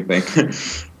structure or anything.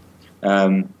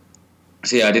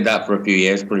 So yeah, I did that for a few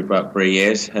years, probably about 3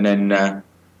 years, and then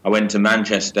I went to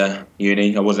Manchester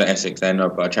Uni. I was at Essex then,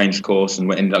 but I changed course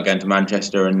and ended up going to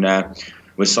Manchester and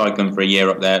was cycling for a year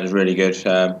up there. It was really good,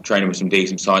 training with some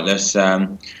decent cyclists.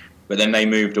 But then they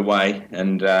moved away,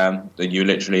 and you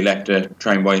literally left to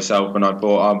train by yourself. And I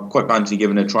thought, I quite fancy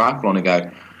giving a triathlon a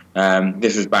go.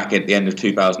 This was back at the end of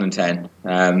 2010.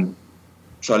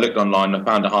 So I looked online, I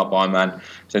found a half Ironman,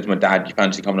 said to my dad, you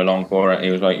fancy coming along for it?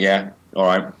 He was like, yeah, all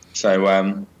right. So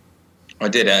I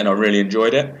did it, and I really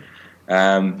enjoyed it.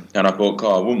 And I thought,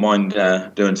 God, I wouldn't mind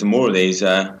doing some more of these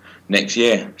next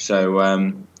year.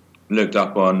 So looked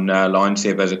up online, see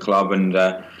if there's a club,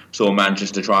 and saw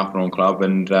Manchester Triathlon Club,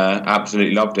 and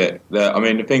absolutely loved it.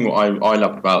 The thing what I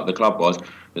loved about the club was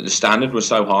that the standard was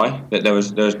so high that there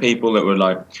was people that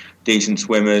were decent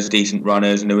swimmers, decent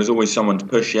runners, and there was always someone to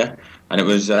push you. And it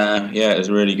was it was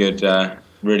really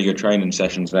good training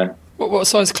sessions there. What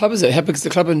size club is it? How big is the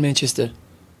club in Manchester?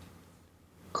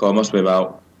 Cool, it must be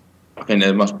about, I think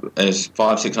there's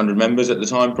 500-600 members at the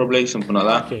time, probably something like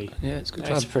that. Okay. Yeah, it's a good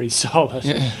That's club. pretty solid.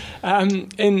 Yeah.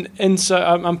 And so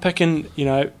I'm picking,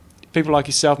 people like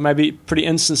yourself. Maybe pretty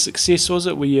instant success, was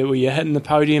it? Were you hitting the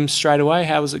podium straight away?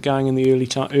 How was it going in the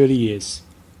early years?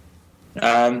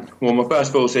 Well, my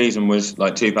first full season was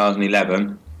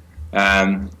 2011,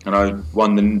 and I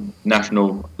won the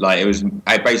national. It was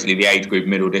basically the age group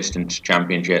middle distance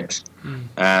championships.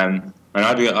 And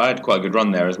I had quite a good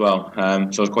run there as well.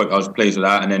 So I was pleased with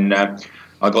that. And then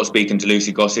I got speaking to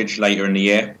Lucy Gossage later in the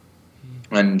year,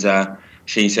 and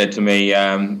she said to me,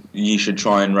 "You should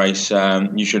try and race.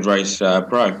 You should race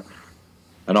pro."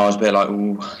 And I was a bit like,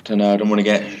 "Ooh, I don't know. I don't want to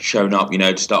get shown up,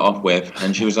 to start off with."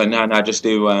 And she was like, "No, just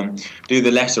do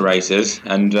the lesser races.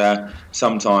 And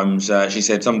sometimes she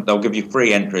said they'll give you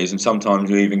free entries, and sometimes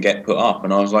you even get put up."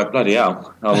 And I was like, "Bloody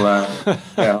hell!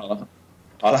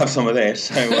 I'll have some of this."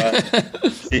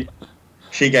 So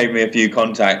she gave me a few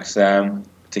contacts to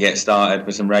get started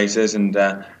for some races, and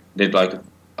did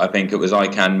I think it was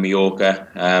ICANN Mallorca,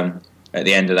 at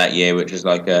the end of that year, which is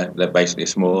like basically a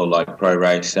small like pro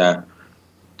race. But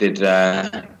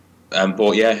yeah,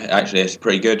 actually it's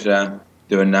pretty good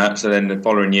doing that. So then the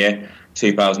following year,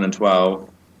 2012,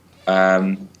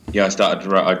 I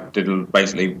did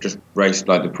basically just race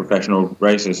like the professional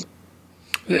races.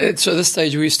 So at this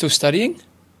stage, were you still studying?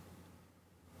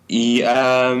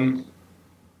 Yeah, I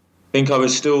think I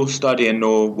was still studying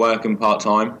or working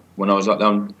part-time when I was like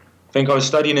I think I was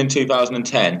studying in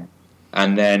 2010,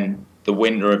 and then the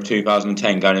winter of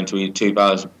 2010 going into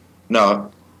 2000.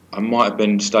 No, I might have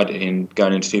been studying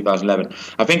going into 2011.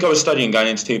 I think I was studying going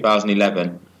into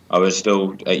 2011. I was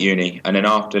still at uni, and then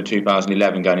after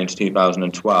 2011 going into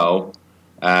 2012,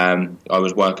 I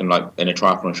was working like in a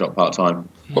triathlon shop part-time.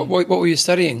 What were you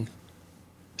studying?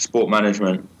 Sport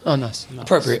management. Oh, nice.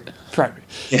 Appropriate.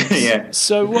 Yeah.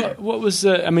 So what was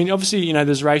the? I mean, obviously,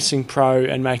 there's racing pro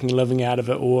and making a living out of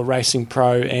it, or racing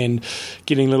pro and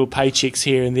getting little paychecks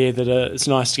here and there that it's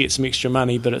nice to get some extra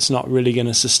money, but it's not really going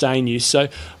to sustain you. So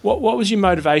what was your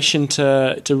motivation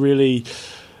to really,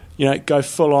 go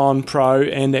full on pro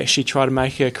and actually try to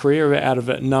make a career out of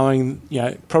it, knowing,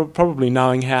 probably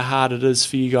knowing how hard it is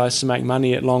for you guys to make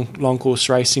money at long course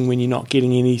racing when you're not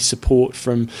getting any support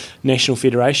from national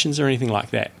federations or anything like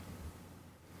that?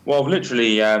 Well, I've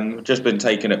literally just been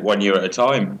taking it 1 year at a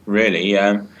time, really.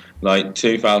 Like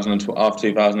 2012, after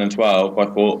 2012, I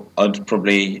thought I'd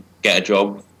probably get a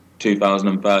job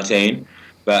 2013.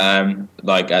 But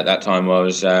like at that time, I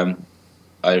was, I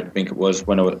think it was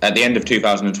when I was at the end of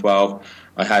 2012,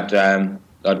 I had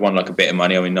I'd won like a bit of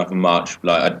money. I mean, nothing much.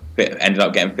 Like ended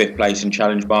up getting 5th place in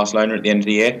Challenge Barcelona at the end of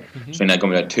the year. Mm-hmm. So that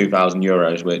got me like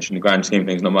 €2,000, which in the grand scheme of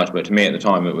things not much, but to me at the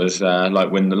time it was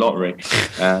like winning the lottery.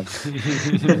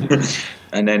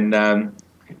 And then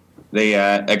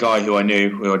a guy who I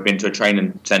knew, who had been to a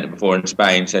training centre before in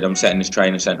Spain, said, "I'm setting this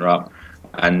training centre up,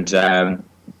 and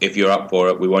if you're up for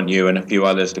it, we want you and a few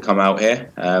others to come out here.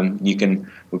 You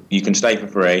can stay for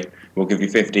free. We'll give you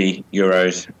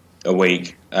 €50 a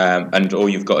week, and all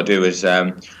you've got to do is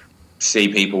see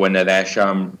people when they're there, show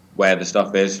them where the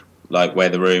stuff is, like where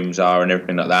the rooms are and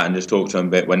everything like that, and just talk to them a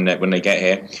bit when they get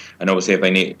here. And obviously, if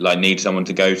they need someone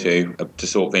to go to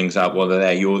sort things out while they're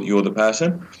there, you're the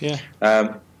person." Yeah.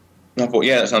 I thought,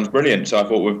 yeah, that sounds brilliant. So I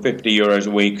thought with €50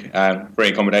 a week, free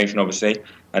accommodation, obviously,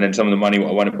 and then some of the money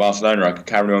what I won at Barcelona, I could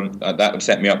carry on. That would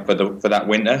set me up for that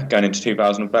winter going into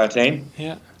 2013.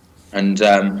 Yeah. And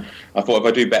I thought if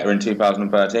I do better in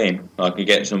 2013, I could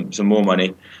get some more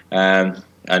money, and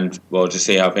well, just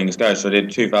see how things go. So I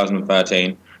did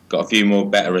 2013, got a few more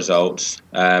better results.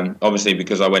 Obviously,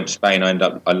 because I went to Spain,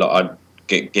 I'd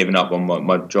given up on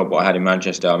my job what I had in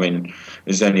Manchester. I mean, it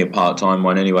was only a part-time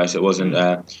one anyway, so it wasn't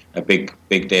a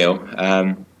big deal.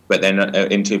 But then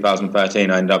in 2013,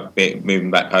 I ended up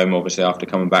moving back home, obviously, after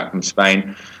coming back from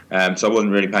Spain. So I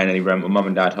wasn't really paying any rent. My mum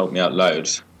and dad helped me out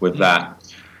loads with that.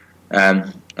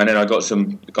 And then I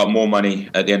got more money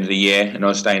at the end of the year, and I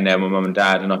was staying there with my mum and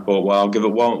dad, and I thought, well, I'll give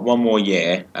it one more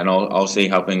year, and I'll see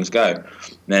how things go. And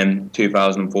then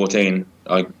 2014,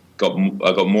 I got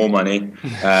more money,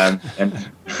 and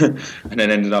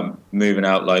then ended up moving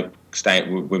out, like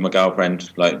staying with my girlfriend,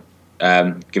 like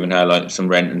giving her like some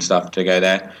rent and stuff to go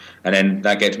there. And then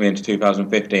that gets me into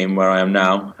 2015, where I am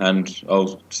now, and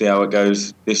I'll see how it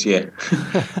goes this year.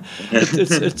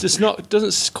 It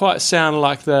doesn't quite sound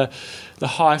like the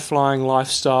high flying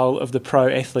lifestyle of the pro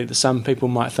athlete that some people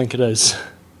might think it is.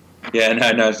 Yeah,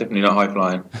 no, it's definitely not high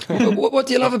flying. What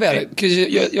do you love about it? Because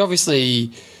you're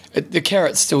obviously, the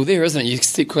carrot's still there, isn't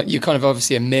it? You kind of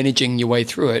obviously are managing your way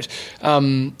through it.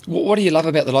 What do you love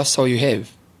about the lifestyle you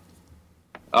have?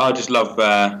 I just love.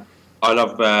 I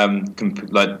love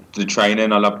like the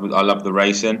training. I love the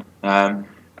racing. Like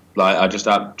I just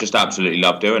absolutely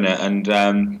love doing it.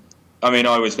 And I mean, I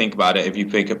always think about it. If you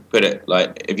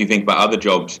think about other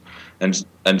jobs and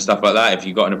stuff like that, if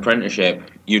you got an apprenticeship,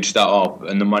 you'd start off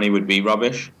and the money would be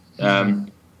rubbish.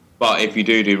 But if you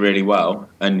do really well,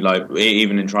 and like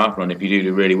even in triathlon, if you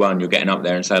do really well and you're getting up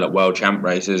there and say like world champ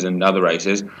races and other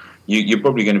races, you're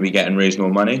probably going to be getting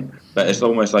reasonable money. But it's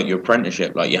almost like your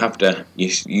apprenticeship. Like you have to,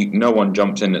 no one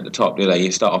jumps in at the top, do they?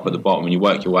 You start off at the bottom and you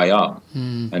work your way up.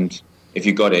 And if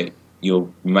you got it,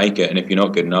 you'll make it. And if you're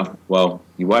not good enough, well,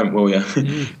 you won't, will you?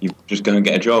 You just go and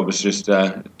get a job. It's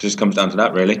just comes down to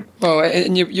that, really. Well,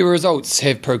 and your results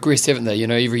have progressed, haven't they? You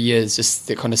know, every year is just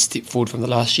that kind of step forward from the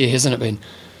last year, hasn't it been?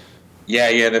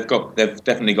 Yeah, they've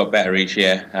definitely got better each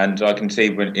year, and I can see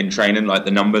in training, like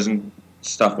the numbers and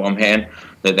stuff what I'm hearing,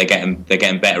 that they're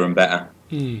getting better and better.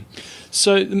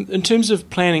 So in terms of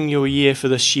planning your year for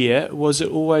this year, was it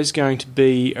always going to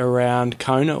be around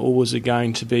Kona, or was it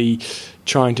going to be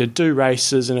trying to do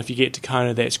races, and if you get to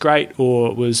Kona that's great,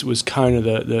 or was Kona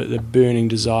the burning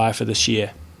desire for this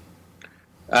year?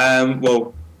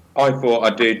 Well, I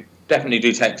thought I'd definitely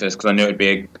do Texas because I knew it'd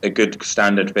be a good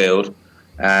standard field.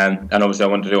 And obviously I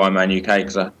wanted to do Ironman UK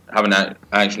because I haven't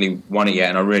actually won it yet,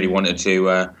 and I really wanted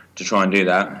to try and do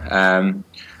that.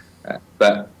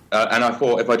 But I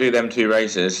thought if I do them 2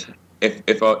 races,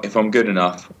 if I'm good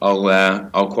enough,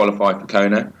 I'll qualify for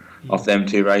Kona off them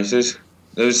 2 races.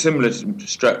 There was similar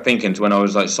thinking to when I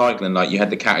was like cycling. Like you had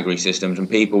the category systems, and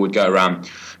people would go around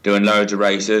doing loads of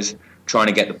races, trying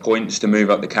to get the points to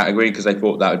move up the category because they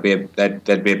thought that would be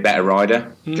they'd be a better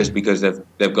rider just because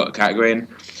they've got a category. And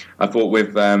I thought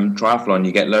with triathlon,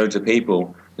 you get loads of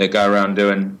people that go around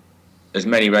doing as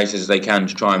many races as they can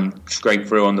to try and scrape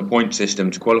through on the point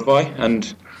system to qualify.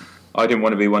 And I didn't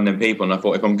want to be one of them people. And I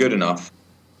thought if I'm good enough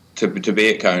to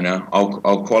be at Kona,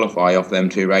 I'll qualify off them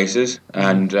 2 races.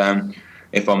 And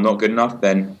if I'm not good enough,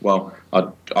 then I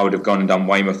would have gone and done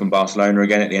Weymouth and Barcelona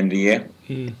again at the end of the year.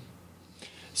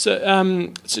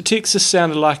 So Texas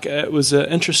sounded like it was an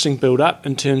interesting build-up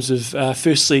in terms of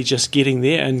firstly just getting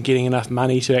there and getting enough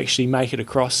money to actually make it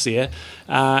across there,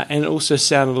 and it also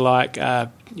sounded like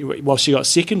whilst you got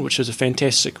second, which was a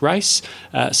fantastic race,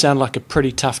 it sounded like a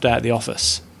pretty tough day at the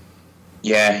office.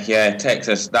 Yeah,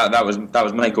 Texas. That was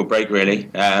make or break really.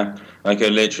 I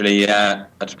could literally had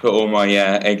to put all my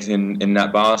eggs in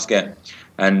that basket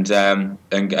and go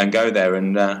there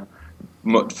and.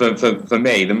 For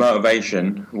me, the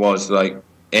motivation was like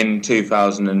in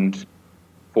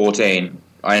 2014,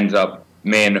 I ended up,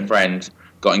 me and a friend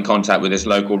got in contact with this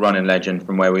local running legend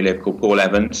from where we live called Paul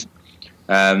Evans.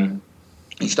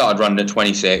 He started running at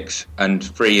 26 and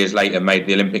 3 years later made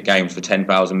the Olympic Games for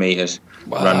 10,000 metres.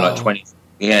 Wow. Run like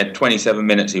 27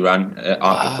 minutes he ran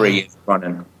after 3 years of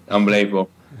running. Unbelievable.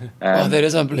 That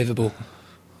is unbelievable.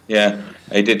 Yeah,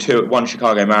 he did 1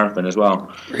 Chicago Marathon as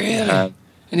well. Really?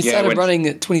 And he started running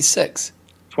at 26.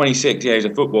 26, yeah, he's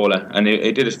a footballer, and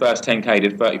he did his first 10k,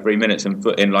 did 33 minutes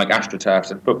in like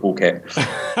AstroTurfs and football kit.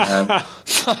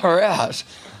 Far out.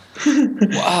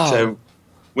 Wow. So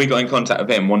we got in contact with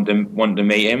him, wanted to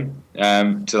meet him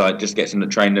to like just get some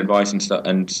training advice and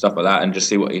stuff like that, and just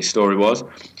see what his story was.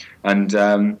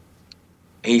 And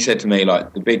he said to me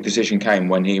like the big decision came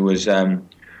when he was running.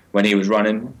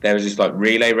 There was this like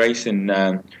relay race in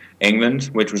England,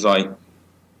 which was like.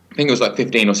 I think it was like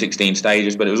 15 or 16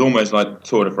 stages, but it was almost like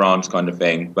Tour de France kind of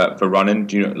thing, but for running,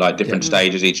 like different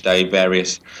stages each day,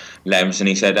 various lengths. And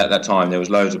he said at that time there was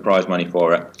loads of prize money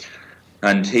for it.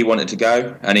 And he wanted to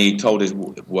go, and he told his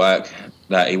work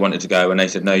that he wanted to go, and they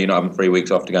said, no, you're not having 3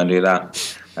 weeks off to go and do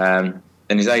that. And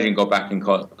his agent got back in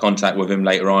contact with him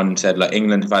later on and said, like,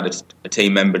 England have had a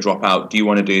team member drop out. Do you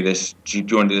want to do this? Do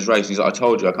you want to do this race? And he's like, I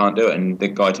told you I can't do it. And the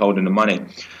guy told him the money.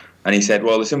 And he said,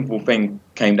 well, the simple thing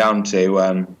came down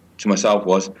to myself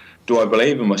was, do I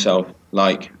believe in myself?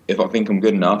 Like, if I think I'm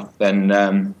good enough, then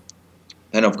I've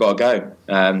got to go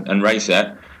and race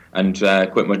it and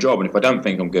quit my job. And if I don't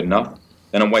think I'm good enough,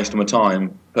 then I'm wasting my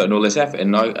time putting all this effort in.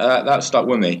 That stuck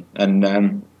with me. And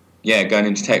going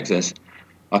into Texas,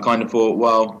 I kind of thought,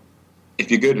 well, if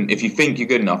you think you're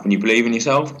good enough and you believe in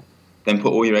yourself, then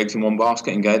put all your eggs in one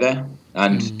basket and go there.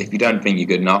 And if you don't think you're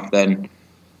good enough, then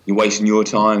you're wasting your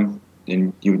time.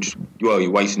 And you're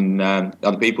wasting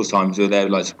other people's time because they're there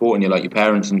like supporting you, like your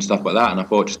parents and stuff like that. And I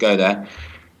thought, just go there.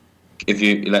 If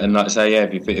you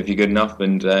if you're good enough,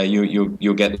 and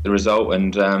you'll get the result,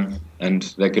 and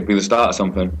there could be the start of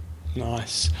something.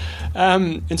 Nice.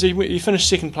 And so you finished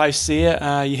second place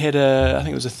there. You had I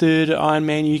think it was a third at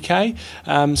Ironman UK.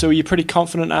 So were you pretty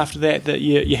confident after that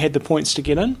you had the points to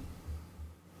get in?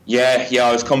 Yeah,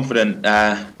 I was confident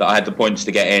that I had the points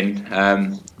to get in.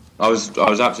 I was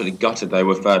absolutely gutted though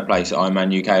with third place at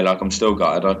Ironman UK. Like, I'm still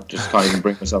gutted. I just can't even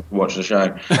bring myself to watch the show.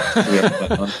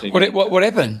 What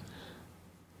happened?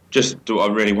 Just I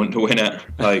really want to win it.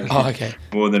 Like, okay.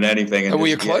 More than anything. And were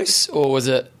you close, or was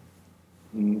it?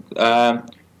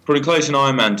 Pretty close in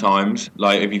Ironman times.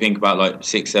 Like, if you think about like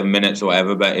 6-7 minutes or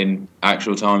whatever, but in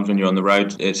actual times when you're on the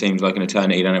road, it seems like an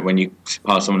eternity, doesn't it? When you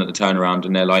pass someone at the turnaround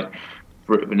and they're like,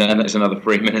 and then it's another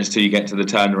 3 minutes till you get to the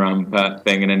turnaround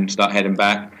thing and then start heading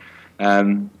back.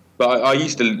 But I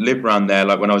used to live around there.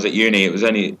 Like, when I was at uni, it was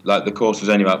only like the course was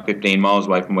only about 15 miles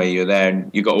away from where you were there,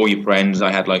 and you got all your friends.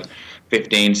 I had like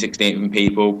 15, 16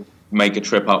 people make a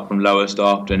trip up from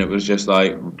Lowestoft, and it was just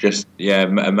a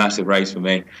massive race for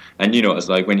me. And you know what it's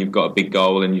like when you've got a big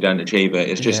goal and you don't achieve it.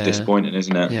 It's just disappointing,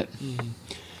 isn't it? Yeah.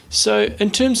 So,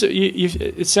 in terms of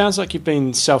it sounds like you've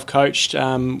been self-coached,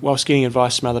 whilst getting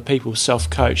advice from other people,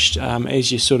 self-coached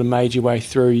as you sort of made your way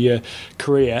through your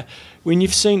career. When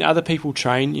you've seen other people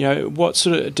train, what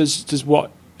sort of does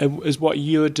what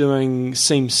you're doing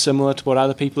seem similar to what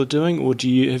other people are doing, or do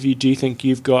you think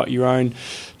you've got your own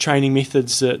training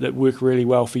methods that work really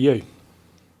well for you?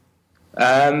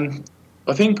 I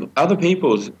think other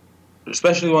people's,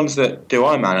 especially the ones that do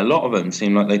Ironman, a lot of them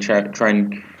seem like they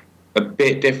train a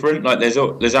bit different. Like there's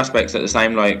aspects that are the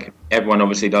same. Like everyone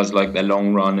obviously does like their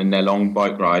long run and their long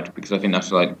bike ride, because I think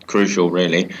that's like crucial,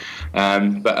 really.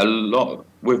 But a lot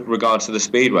with regards to the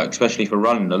speed work, especially for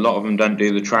running, a lot of them don't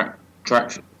do the track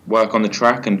work on the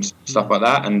track and stuff like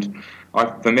that. And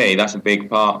for me, that's a big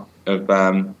part of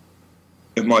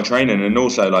my training, and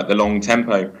also like the long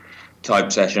tempo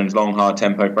type sessions, long hard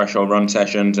tempo threshold run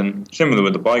sessions, and similar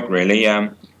with the bike, really.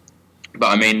 But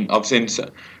I mean, I've spoke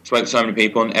to so many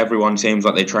people, and everyone seems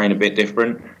like they train a bit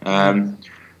different.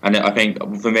 And I think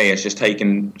for me, it's just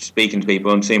speaking to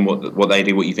people and seeing what they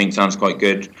do, what you think sounds quite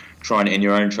good, trying it in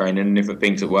your own training. And if it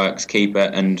thinks it works, keep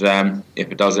it. And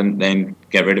if it doesn't, then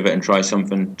get rid of it and try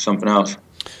something else.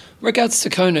 In regards to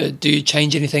Kona, do you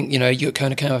change anything? You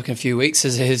Kona came up in a few weeks.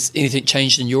 Has anything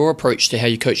changed in your approach to how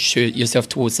you coach yourself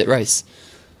towards that race?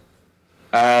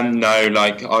 No,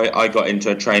 like I got into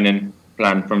a training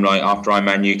plan from like after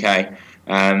Ironman UK,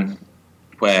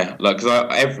 where like because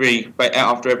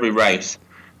after every race,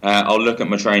 I'll look at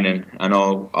my training and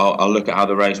I'll look at how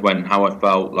the race went, how I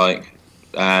felt like,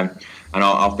 and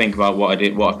I'll think about what I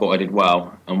thought I did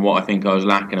well, and what I think I was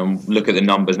lacking, and look at the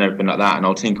numbers and everything like that, and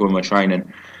I'll tinker with my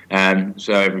training.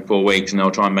 So every 4 weeks, and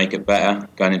I'll try and make it better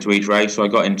going into each race. So I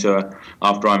got into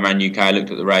after Ironman UK, I looked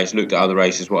at the race, looked at other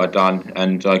races, what I'd done,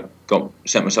 and I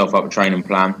set myself up a training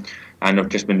plan, and I've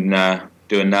just been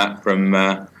doing that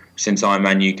from since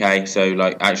Ironman UK. So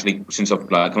like actually since I've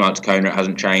come out to Kona, it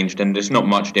hasn't changed, and it's not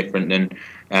much different than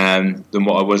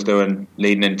what I was doing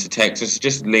leading into Texas.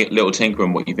 Just little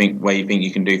tinkering, where you think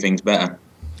you can do things better.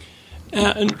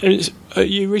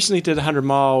 You recently did a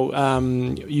 100-mile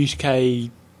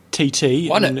UK TT.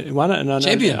 Won it, and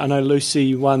champion. I know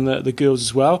Lucy won the girls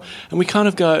as well. And we kind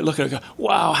of look at it and go,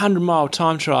 wow, 100-mile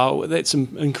time trial, that's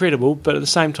incredible. But at the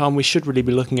same time, we should really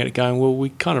be looking at it going, well,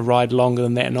 we kind of ride longer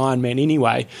than that in Ironman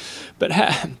anyway. But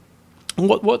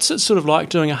what's it sort of like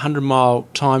doing a 100-mile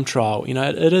time trial?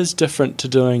 It is different to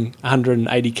doing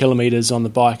 180 kilometres on the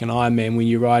bike in Ironman when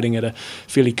you're riding at a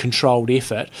fairly controlled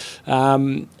effort. How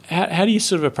do you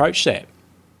sort of approach that?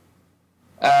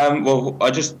 Well,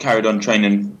 I just carried on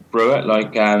training through it,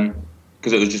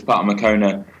 because it was just part of my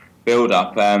Kona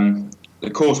build-up. The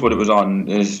course, what it was on,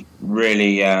 is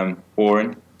really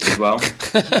boring as well.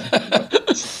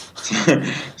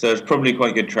 So it's probably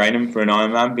quite good training for an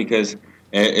Ironman, because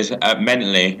it's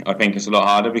mentally, I think it's a lot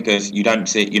harder, because you're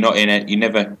not in it, you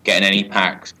never get in any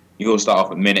packs. You all start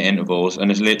off at minute intervals, and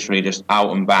it's literally just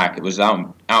out and back. It was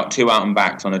out 2 out and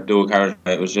backs on a dual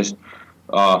carriageway. It was just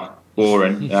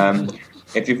boring.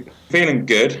 If you're feeling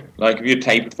good, like if you're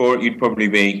tapered for it, you'd probably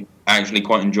be actually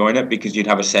quite enjoying it, because you'd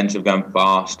have a sense of going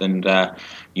fast, and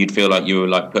you'd feel like you were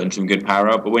like putting some good power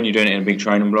out. But when you're doing it in a big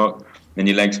training block, then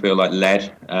your legs feel like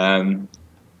lead.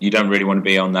 You don't really want to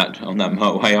be on that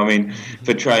motorway. I mean,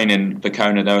 for training for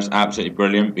Kona, that was absolutely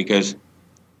brilliant, because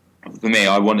for me,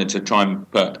 I wanted to try and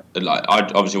I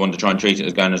obviously wanted to try and treat it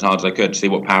as going as hard as I could, see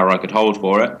what power I could hold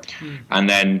for it, and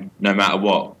then no matter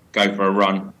what, go for a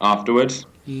run afterwards,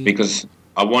 because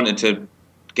I wanted to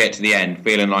get to the end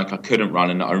feeling like I couldn't run,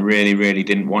 and that I really, really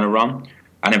didn't want to run,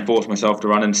 and then force myself to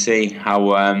run and see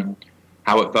how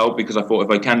it felt, because I thought if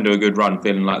I can do a good run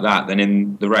feeling like that, then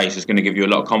in the race it's going to give you a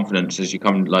lot of confidence as you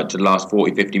come to the last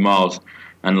 40-50 miles,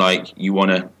 and you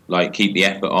want to keep the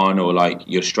effort on, or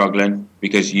you're struggling,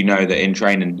 because you know that in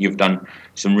training you've done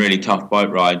some really tough bike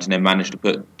rides and then managed to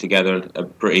put together a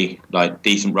pretty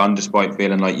decent run, despite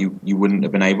feeling like you wouldn't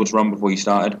have been able to run before you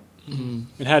started. Mm.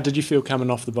 And how did you feel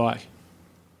coming off the bike?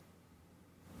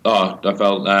 I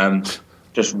felt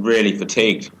just really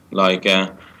fatigued,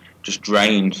 just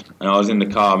drained. And I was in the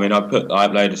car. I mean, I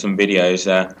uploaded some videos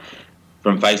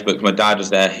from Facebook. My dad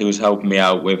was there. He was helping me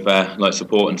out with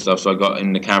support and stuff. So I got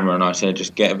in the camera and I said,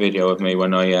 just get a video of me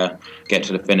when I get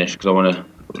to the finish, because I want to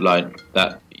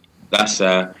that. That's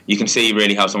you can see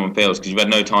really how someone feels, because you've had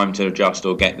no time to adjust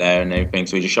or get there and everything.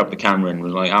 So he just shoved the camera in and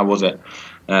was like, how was it?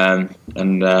 I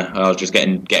was just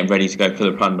getting ready to go for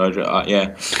the run.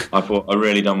 I thought, I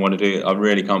really don't want to do it. I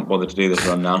really can't bother to do this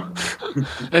run now.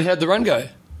 And how'd the run go?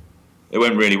 It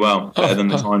went really well, better than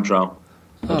the time trial.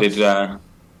 I did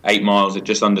 8 miles at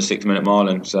just under 6 minute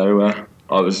miling, so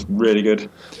I was really good.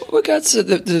 With regards to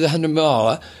the 100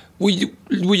 mile, Were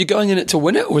you going in it to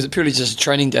win it, or was it purely just a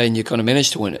training day and you kind of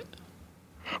managed to win it?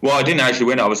 Well, I didn't actually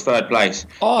win it. I was third place.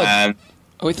 We thought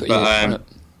you won it.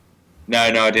 No,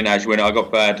 I didn't actually win it. I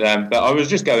got third. But I was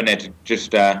just going there to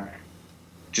just as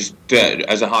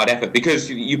a hard effort,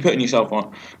 because you're putting yourself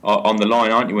on the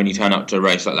line, aren't you, when you turn up to a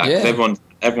race like that? Yeah. 'Cause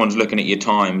everyone's looking at your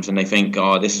times and they think,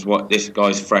 oh, this is what this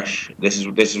guy's fresh. This is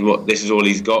all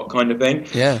he's got, kind of thing.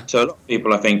 Yeah. So a lot of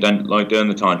people, I think, don't like doing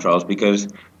the time trials because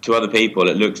to other people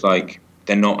it looks like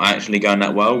they're not actually going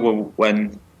that well. Well,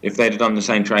 if they'd have done the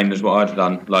same training as what I'd have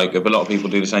done, like if a lot of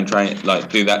people do the same training, like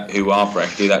do that who are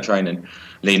fresh, do that training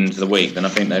leading into the week, then I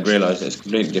think they'd realise it's a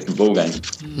completely different ballgame.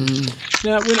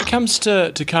 Now, when it comes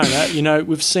to Kona,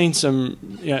 we've seen some,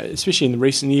 especially in the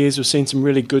recent years, we've seen some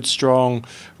really good, strong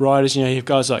riders. You have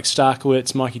guys like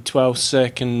Starkowitz, Mikey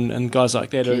Twelsick, and guys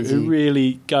like that who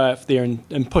really go out there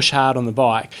and push hard on the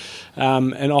bike,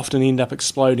 and often end up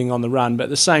exploding on the run. But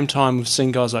at the same time, we've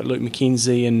seen guys like Luke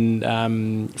McKenzie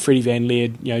and Freddie Van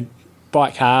Leerd,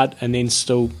 bike hard and then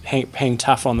still hang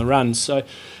tough on the run. So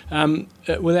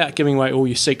without giving away all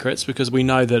your secrets, because we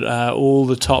know that all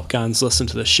the top guns listen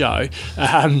to the show,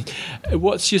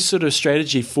 what's your sort of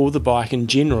strategy for the bike in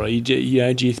general? Do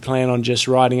you plan on just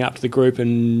riding up to the group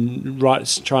and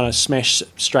trying to smash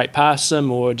straight past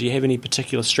them, or do you have any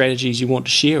particular strategies you want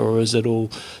to share, or is it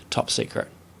all top secret?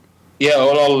 Yeah,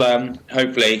 well, I'll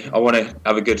hopefully I want to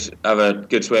have a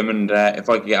good swim, and if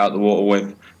I could get out the water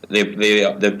with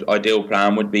the ideal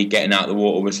plan would be getting out the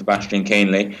water with Sebastian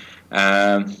Kienle,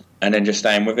 and then just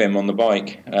staying with him on the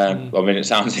bike. I mean, it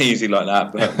sounds easy like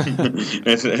that, but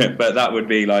but that would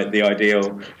be like the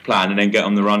ideal plan, and then get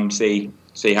on the run, see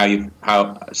how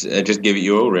just give it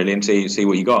your all really, and see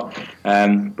what you got.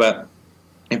 But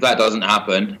if that doesn't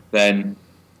happen, then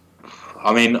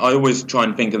I mean, I always try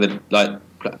and think of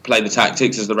play the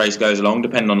tactics as the race goes along,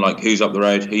 depending on like who's up the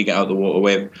road, who you get out the water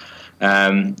with.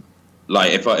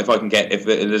 Like if I can if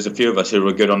there's a few of us who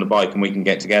are good on the bike and we can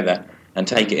get together and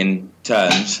take it in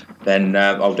turns, then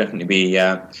I'll definitely be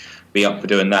up for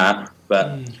doing that.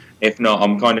 But if not,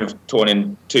 I'm kind of torn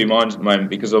in two minds at the moment,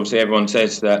 because obviously everyone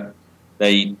says that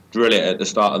they drill it at the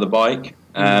start of the bike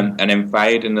and then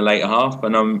fade in the later half.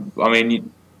 And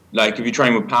like if you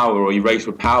train with power or you race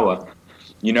with power,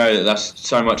 you know that that's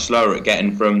so much slower at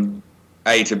getting from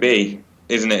A to B,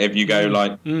 isn't it? If you go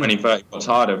like 20, 30 watts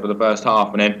harder for the first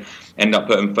half and then end up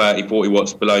putting 30, 40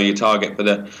 watts below your target for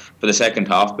the second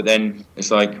half. But then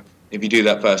it's like, if you do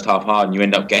that first half hard and you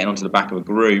end up getting onto the back of a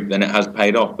group, then it has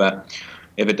paid off. But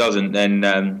if it doesn't,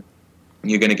 then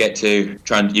you're going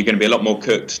to be a lot more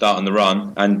cooked starting the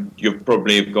run, and you'll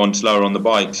probably have gone slower on the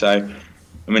bike. So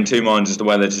I'm in two minds as to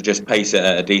whether to just pace it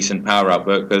at a decent power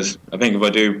output, because I think if I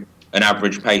do an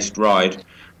average paced ride,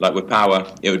 like with power,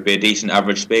 it would be a decent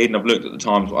average speed. And I've looked at the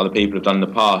times what other people have done in the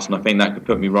past, and I think that could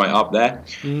put me right up there,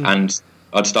 and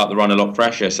I'd start the run a lot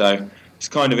fresher. So it's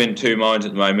kind of in two minds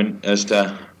at the moment as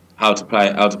to how to play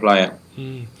it.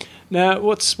 Now,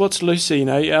 what's Lucy?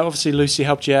 Obviously Lucy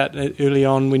helped you out early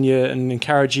on and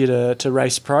encouraged you to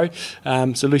race pro.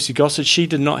 So Lucy Gossett, she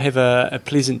did not have a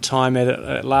pleasant time at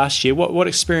it last year. What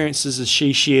experiences has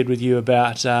she shared with you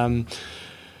about her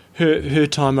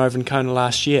time over in Kona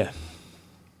last year?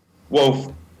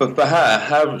 Well, but for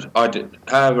her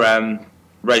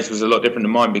race was a lot different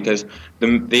than mine, because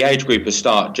the age groupers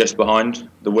start just behind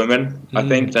the women, I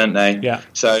think, don't they? Yeah.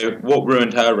 So what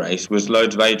ruined her race was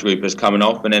loads of age groupers coming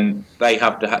off, and then they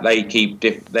have to they keep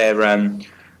their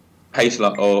pace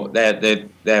or their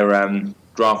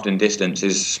drafting distance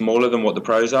is smaller than what the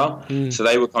pros are. So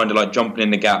they were kind of like jumping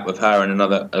in the gap with her and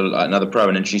another pro,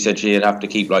 and then she said she'd have to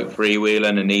keep like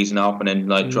freewheeling and easing up, and then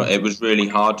it was really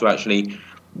hard to actually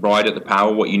ride at the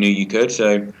power what you knew you could.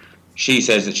 So she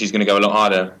says that she's going to go a lot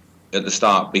harder at the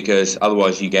start, because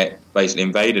otherwise you get basically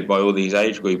invaded by all these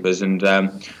age groupers, and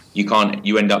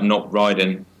you end up not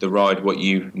riding the ride what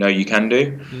you know you can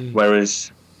do. Whereas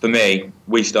for me,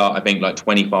 we start, I think, like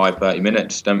 25-30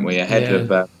 minutes, don't we, ahead of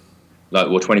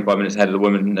 25 minutes ahead of the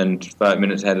women and 30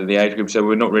 minutes ahead of the age group. So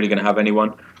we're not really going to have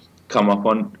anyone come up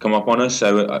on us.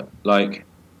 So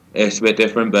it's a bit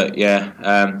different. But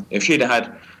yeah, if she'd have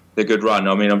had the good run,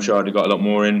 I mean, I'm sure I'd have got a lot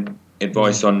more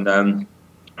advice on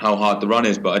how hard the run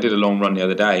is. But I did a long run the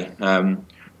other day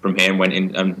from here, and went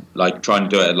in and trying to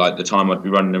do it at the time I'd be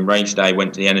running in race day.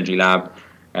 Went to the energy lab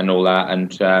and all that,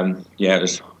 and it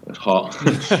was hot.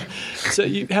 So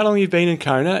how long have you been in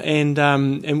Kona, and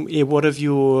what have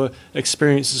your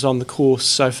experiences on the course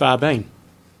so far been?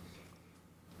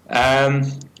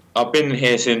 I've been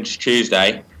here since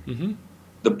Tuesday.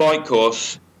 The bike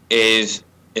course it's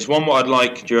one what I'd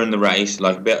like during the race,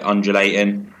 like a bit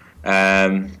undulating,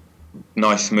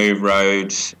 nice smooth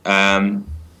roads.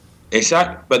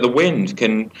 but the wind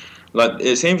can, like,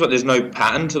 it seems like there's no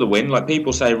pattern to the wind. Like,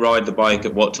 people say ride the bike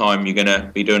at what time you're going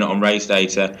to be doing it on race day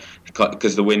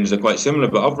because the winds are quite similar,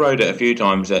 but I've rode it a few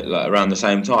times at like around the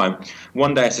same time.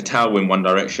 One day it's a tailwind one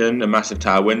direction, a massive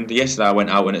tailwind. Yesterday I went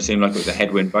out and it seemed like it was a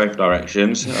headwind both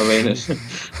directions. I mean, it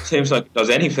seems like it does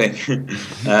anything.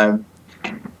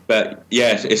 But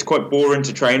yeah, it's quite boring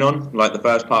to train on, like the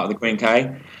first part of the Queen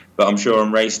K. But I'm sure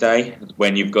on race day,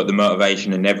 when you've got the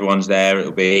motivation and everyone's there,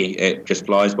 it just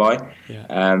flies by.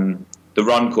 Yeah. The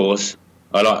run course,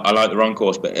 I like the run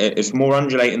course, but it's more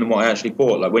undulating than what I actually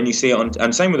thought. Like when you see it on,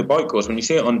 and same with the bike course, when you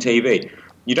see it on TV,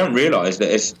 you don't realise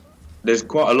that there's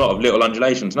quite a lot of little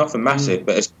undulations, nothing massive,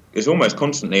 but it's almost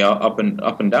constantly up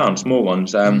and down, small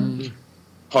ones.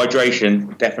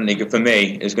 Hydration, definitely for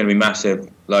me, is going to be massive.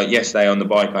 Like yesterday on the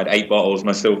bike, I had 8 bottles and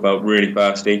I still felt really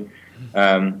thirsty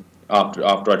after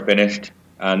I'd finished.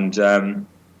 And on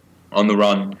the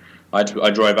run, I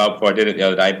drove out before I did it the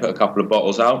other day, put a couple of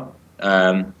bottles out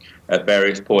at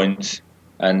various points,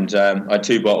 and I had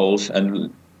 2 bottles,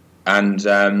 and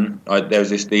there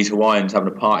was these Hawaiians having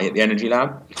a party at the Energy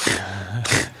Lab.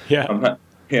 I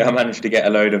managed to get a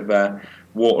load of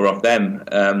water off them,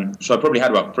 so I probably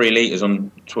had about 3 litres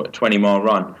on 20-mile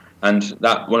run, and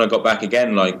that when I got back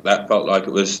again, like that felt like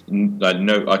it was like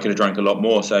I could have drank a lot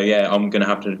more. So yeah, I'm going to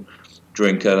have to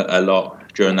drink a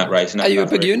lot during that race. Are you a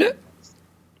big unit?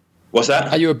 What's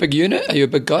that? Are you a big unit? Are you a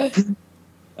big guy?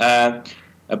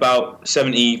 About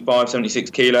 75,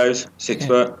 76 kilos, 6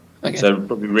 foot. Okay. So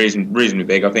probably reasonably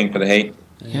big, I think, for the heat.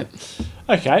 Yep.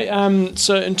 Okay,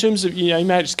 so in terms of, you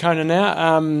made it to Kona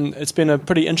now, it's been a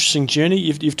pretty interesting journey.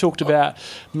 You've talked about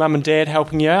mum and dad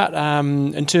helping you out.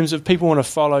 In terms of people want to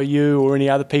follow you or any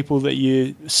other people that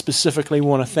you specifically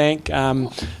want to thank,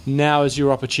 now is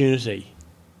your opportunity.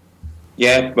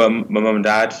 Yeah, my mum and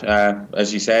dad,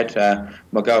 as you said,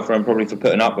 my girlfriend probably for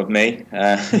putting up with me,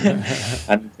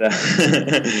 and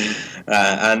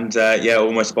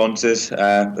all my sponsors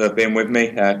have been with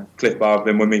me. Cliff Bar have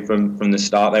been with me from the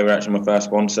start. They were actually my first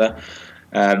sponsor.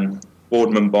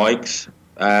 Boardman Bikes,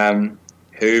 Hoob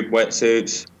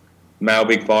Wetsuits, Mail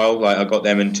Big File. Like I got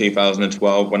them in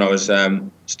 2012 when I was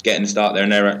just getting to start there,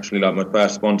 and they were actually like my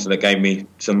first sponsor that gave me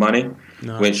some money.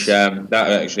 Nice. Which that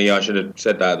actually I should have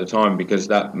said that at the time, because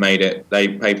that made it. They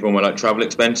paid for all my travel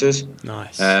expenses.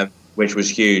 Nice. Which was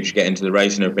huge, getting to the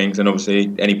race and everything. And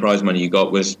obviously, any prize money you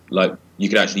got was like you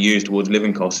could actually use towards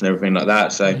living costs and everything like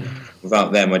that. So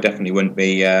without them, I definitely wouldn't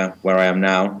be where I am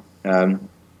now.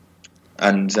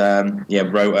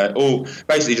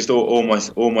 Basically just all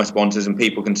my sponsors, and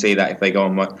people can see that if they go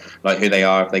on my who they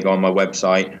are if they go on my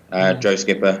website,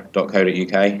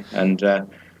 joeskipper.co.uk, and.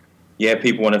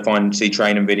 People want to see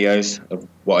training videos of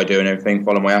what I do and everything.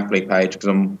 Follow my athlete page, because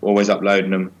I'm always uploading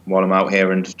them while I'm out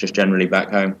here and just generally back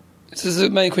home. So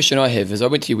the main question I have is, I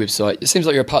went to your website. It seems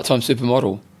like you're a part-time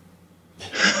supermodel.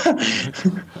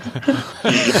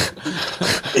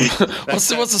 What's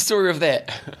the story of that?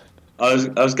 I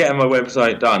was getting my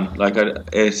website done. I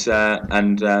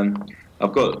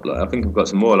think I've got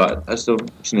some more. Like I still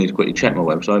just need to quickly check my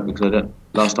website, because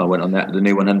last time I went on that, the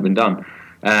new one hadn't been done.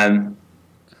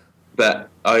 But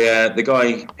the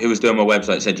guy who was doing my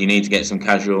website said you need to get some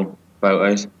casual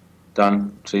photos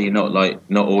done, so you're not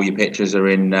all your pictures are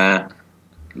in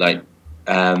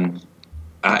in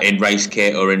race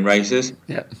kit or in races.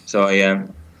 Yeah. So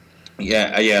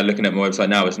looking at my website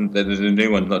now, there's a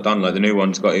new one not done. Like the new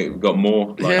one's got more.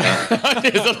 Like that.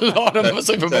 There's a lot of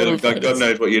supermodel. God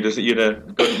knows what you'd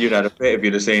had a fit if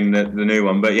you'd have seen the new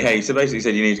one. But yeah, so basically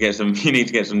said you need to get some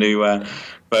new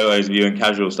photos of you and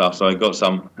casual stuff. So I got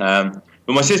some. But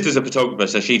my sister's a photographer,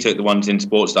 so she took the ones in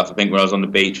sports stuff. I think where I was on the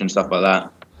beach and stuff like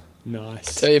that.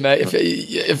 Nice. I tell you, mate, if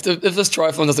this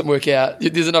triathlon doesn't work out,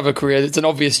 there's another career. It's an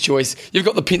obvious choice. You've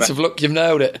got the pensive look. You've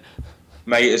nailed it.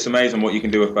 Mate, it's amazing what you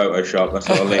can do with Photoshop. That's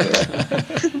what I'll leave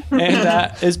it.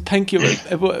 And is pink your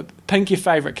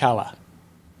favourite colour?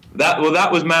 That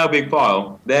was Mail Big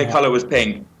File. Their colour was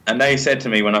pink, and they said to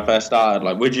me when I first started,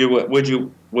 like,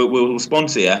 we'll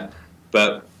sponsor you,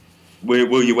 but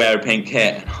will you wear a pink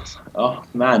kit? And I was like, oh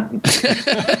man.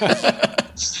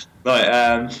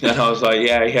 And I was like,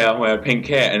 yeah, I'll wear a pink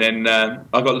kit. And then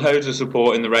I got loads of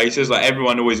support in the races. Like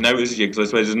everyone always notices you, because I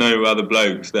suppose there's no other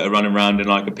blokes that are running around in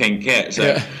like a pink kit.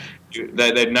 So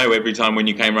they'd know every time when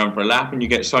you came around for a lap, and you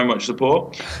get so much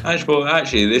support. I just thought,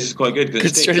 actually, this is quite good.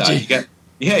 Good strategy.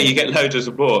 You get loads of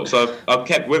support. So I've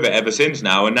kept with it ever since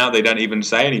now. And now they don't even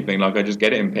say anything. Like I just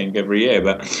get it in pink every year.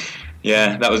 But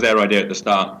yeah, that was their idea at the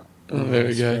start. There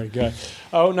we go. Very good.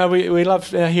 Oh, no, we love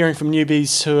hearing from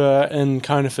newbies who are in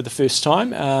Kona for the first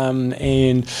time,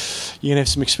 and you can have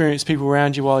some experienced people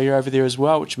around you while you're over there as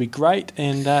well, which would be great.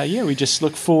 And, we just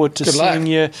look forward to seeing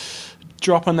you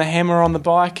dropping the hammer on the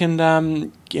bike.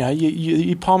 And,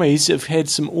 you pommies have had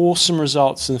some awesome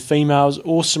results in the females,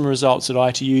 awesome results at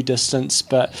ITU distance,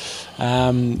 but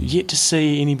yet to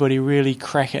see anybody really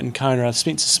crack it in Kona.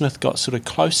 Spencer Smith got sort of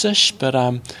close-ish, but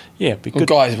it'd be good.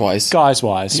 Guys-wise,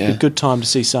 it'd be a good time to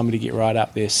see somebody get right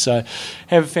up there. So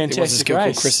have a fantastic race. It was a girl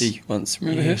called Chrissy once,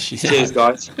 remember her? Cheers,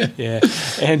 guys. Yeah,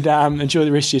 and enjoy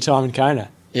the rest of your time in Kona.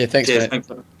 Yeah, thanks, Cheers, mate.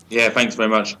 thanks very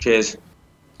much. Cheers.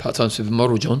 Part-time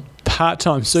supermodel, John.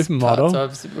 Part-time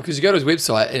supermodel. Because you go to his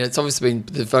website and it's obviously been,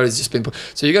 the photos just been put.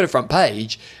 So you go to front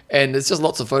page and it's just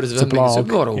lots of photos of him being a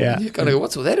supermodel. Yeah. And you kind of go,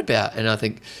 what's all that about? And I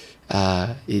think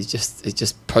he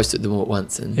just posted them all at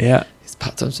once and he's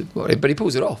part-time supermodel. But he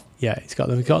pulls it off. Yeah, he's got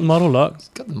the model look. He's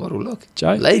got the model look.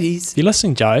 Joe. Ladies. If you're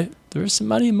listening, Joe, there is some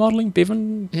money in modelling.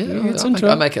 Bevan gets into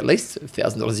it. I make at least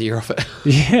 $1,000 a year off it.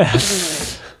 Yeah.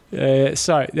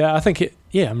 I think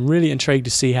I'm really intrigued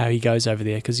to see how he goes over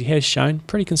there because he has shown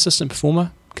pretty consistent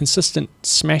performer, consistent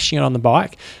smashing it on the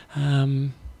bike.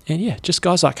 And just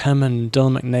guys like him and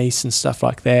Dylan McNeese and stuff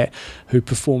like that who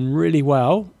perform really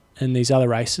well in these other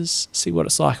races, see what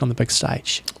it's like on the big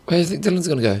stage. Where do you think Dylan's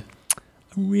going to go? I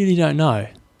really don't know.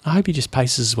 I hope he just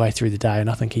paces his way through the day, and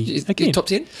I think He's top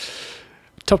 10?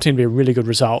 Top 10 would be a really good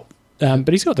result. But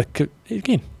he's got the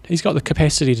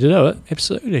capacity to do it,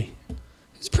 absolutely.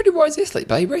 He's a pretty wise athlete,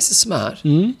 but he races smart.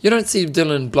 You don't see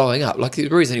Dylan blowing up. Like the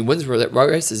reason he wins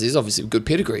races is obviously good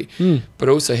pedigree, but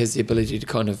also has the ability to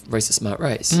kind of race a smart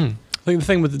race. I think the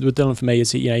thing with Dylan for me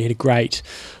is he had a great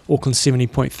Auckland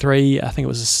 70.3. I think it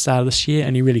was the start of this year,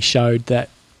 and he really showed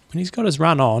that when he's got his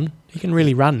run on, he can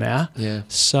really run now. Yeah.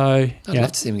 So I'd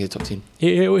love to see him get top 10.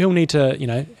 He'll need to,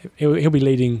 he'll be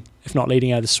leading. If not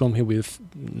leading out of the swim, he'll be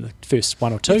the first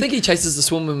one or two. Do you think he chases the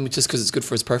swim just because it's good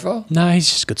for his profile? No, he's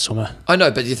just a good swimmer. I know,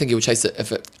 but do you think he would chase it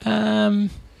if it... you know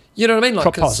what I mean?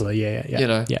 Like, possibly, yeah. You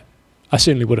know? Yeah. I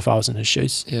certainly would if I was in his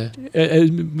shoes. Yeah.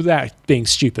 Without being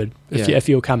stupid. If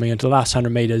you're coming into the last 100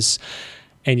 metres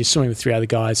and you're swimming with three other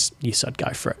guys, yes, I'd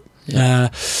go for it. Yeah.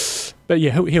 But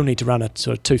he'll need to run a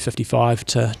sort of 2:55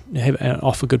 to have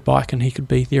off a good bike, and he could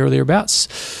be there or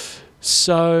thereabouts.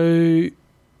 So,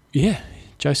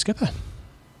 Joe Skipper.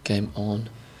 Game on.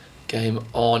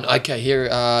 Okay, here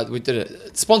we did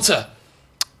it. Sponsor.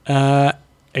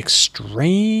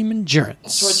 Extreme Endurance.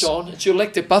 That's right, John. It's your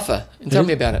lactic buffer. And tell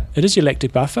me about it. It is your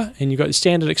lactic buffer, and you've got the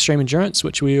standard Extreme Endurance,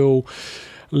 which we all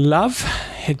love.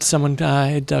 Had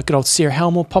good old Sarah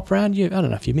Helmore pop around you. I don't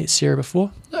know if you met Sarah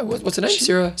before. No, what's her name?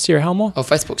 Sarah Helmore. Oh,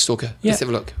 Facebook stalker. Yeah. Let's have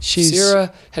a look. She's,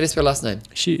 Sarah, how do you spell last name?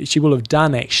 She will have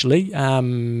done, actually,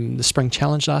 the Spring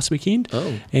Challenge last weekend.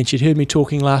 Oh. And she'd heard me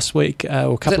talking last week,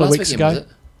 or a couple of weeks ago. Was it?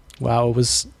 Well, it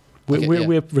was...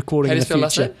 We're recording in the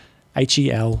future.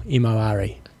 Helmore.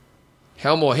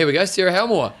 Helmore. Here we go. Sarah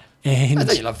Helmore. And I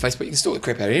know you love Facebook. You can stalk the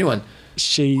crap out of anyone.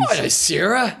 She's... I know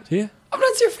Sarah. Yeah. I've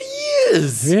known Sarah for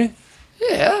years. Yeah.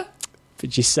 Yeah.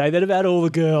 But you say that about all the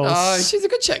girls. Oh, she's a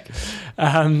good chick.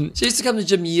 She used to come to the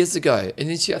gym years ago, and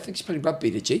then I think she played rugby,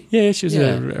 did she? Yeah, she was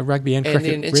a rugby and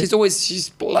cricket. And she's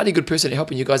a bloody good person at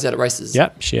helping you guys out at races.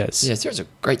 Yep, she is. Yeah, Sarah's a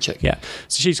great chick. Yeah.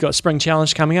 So she's got Spring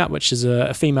Challenge coming up, which is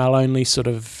a female-only sort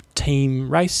of team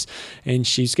race, and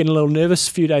she's getting a little nervous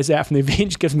a few days out from the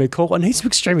event. She gives me a call, I need some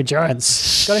extreme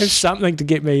endurance. Got to have something to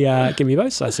get me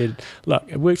boost. So I said, look,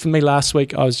 it worked for me last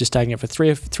week. I was just taking it for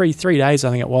three days, I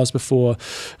think it was, before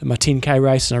my 10K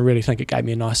race, and I really think it gave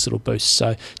me a nice little boost.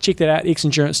 So check that out,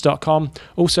 xendurance.com.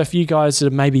 Also, if you guys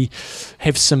that maybe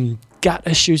have some gut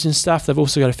issues and stuff, they've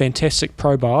also got a fantastic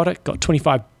probiotic, got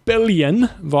 25 billion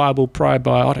viable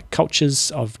probiotic cultures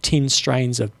of 10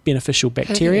 strains of beneficial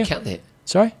bacteria. How do you count that?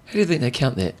 Sorry? How do you think they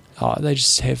count that? Oh, they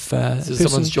just have This is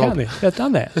someone's job. They've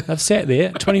done that. They've sat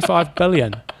there, 25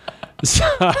 billion. So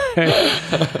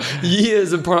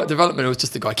years in product development, it was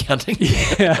just the guy counting.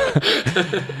 Yeah.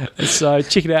 So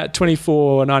check it out,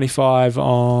 $24.95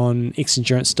 on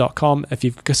xendurance.com. If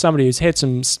you've got somebody who's had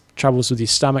some troubles with your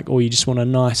stomach, or you just want a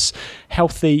nice,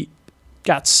 healthy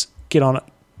guts, get on it.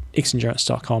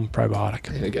 xendurance.com probiotic.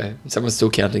 There we go. Someone's still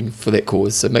counting for that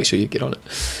cause, so make sure you get on it.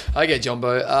 Okay,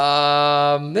 Jumbo.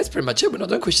 That's pretty much it. We're not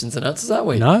doing questions and answers, are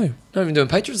we? No. Not even doing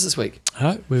patrons this week.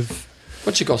 No, we've...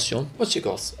 What's your goss, John? What's your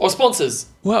goss? Or sponsors?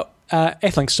 Well,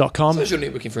 athlinks.com. Social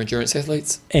networking for endurance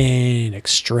athletes. And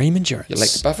Extreme Endurance. You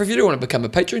like the buffer. If you do want to become a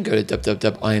patron, go to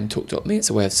www.imtalk.me. It's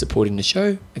a way of supporting the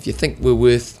show. If you think we're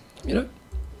worth,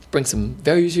 bring some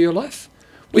value to your life,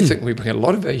 We think we bring a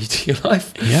lot of value to your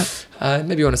life. Yeah.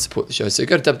 Maybe you want to support the show. So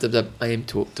go to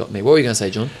www.amtalk.me. What were you going to say,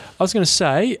 John? I was going to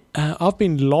say, I've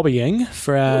been lobbying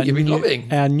for our, you've been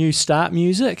lobbying? Our new start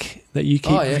music that you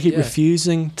keep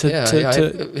refusing to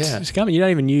come. You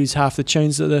don't even use half the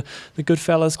tunes that the good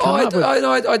fellas come up with.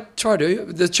 I try to.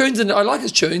 The tunes, and I like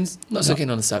his tunes. Not so keen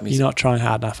on the start music. You're not trying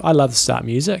hard enough. I love the start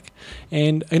music.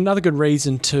 And another good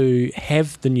reason to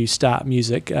have the new start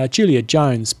music, Julia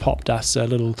Jones popped us a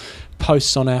little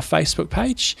post on our Facebook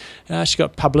page. She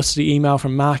got publicity email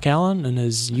from Mark Allen and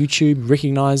his YouTube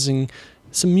recognising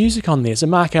some music on there. So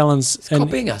Mark Allen's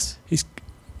copying us. He's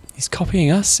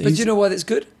copying us. But do you know why that's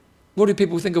good? What do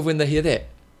people think of when they hear that?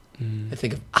 They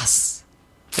think of us.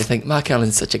 They think Mark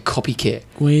Allen's such a copycat.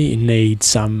 We need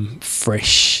some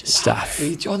fresh stuff.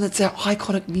 John, it's our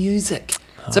iconic music.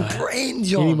 It's a brand,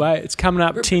 John. Anyway, it's coming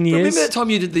up 10 years. Remember that time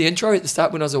you did the intro at the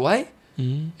start when I was away?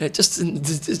 It's just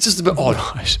a bit odd.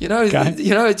 Right. You know, Okay.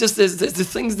 it's just there's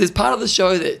things. There's part of the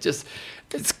show that just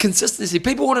it's consistency.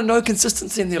 People want to know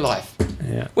consistency in their life.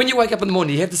 Yeah. When you wake up in the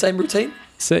morning, do you have the same routine?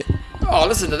 See, Oh,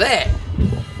 listen to that.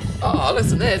 Oh,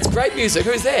 listen to that. It's great music.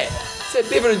 Who's that? Is that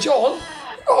Bevan and John?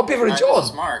 Oh, Bevan and John. This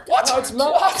is Mark. What? Oh, it's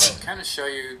Mark. What? Kind of show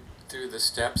you through the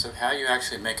steps of how you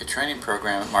actually make a training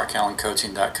program at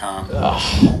markallencoaching.com.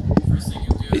 First thing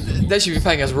you do is They should be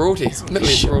paying us royalties.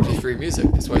 Admittedly, it's royalty-free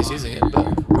music. That's why he's using it.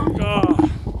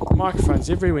 But microphones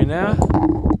everywhere now.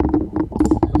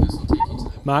 this will take you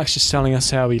to Mark's just telling us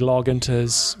how we log into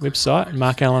his website,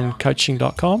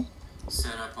 markallencoaching.com.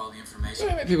 set up all the information.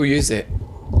 how many people use that?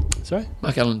 Sorry?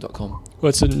 MarkAllen.com. Well,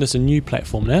 it's a new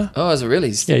platform now. Oh, is it really?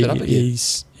 He's stepped it up again.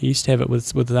 He used to have it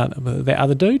with that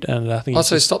other dude, and I think Oh, he's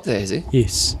so he stopped there, is he?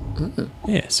 yes, Oh,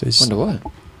 yeah. So he's, wonder why.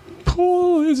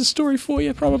 oh, there's a story for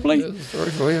you, probably. Sorry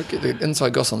for you. I'll get the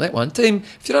inside goss on that one. Team,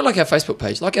 if you don't like our Facebook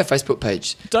page, like our Facebook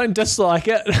page. Don't dislike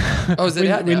it. Oh, is it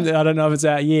out now? I don't know if it's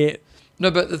out yet. No,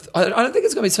 but I don't think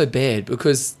it's going to be so bad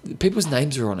because people's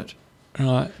names are on it.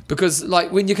 Right. Because,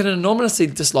 like, when you can anonymously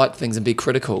dislike things and be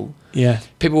critical, Yeah.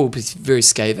 people will be very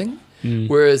scathing.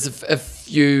 Whereas if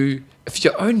your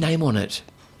own name on it,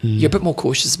 you're a bit more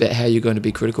cautious about how you're going to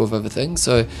be critical of other things.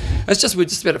 So we're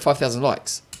just about at 5,000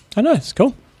 likes. I know, it's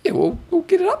cool. Yeah, we'll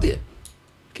get it up there.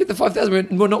 Get the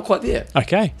 5,000. We're not quite there.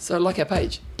 Okay. So like our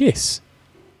page. Yes.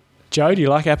 Joe, do you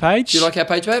like our page? Do you like our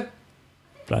page, babe?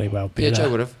 Bloody well, better. Yeah, Joe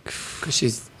would have.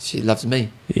 Because she loves me.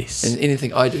 Yes. And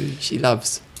anything I do, she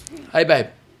loves. Hey, babe.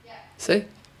 See? There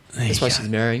That's you why go. she's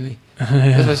marrying me.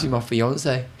 That's why she's my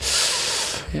fiance.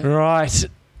 Right.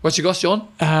 What's your goss, John?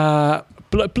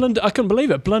 Blinda, I couldn't believe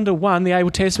it. Blinda won the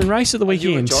Able Tasman race at the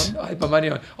You and weekend. John, I had my money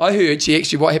on. I heard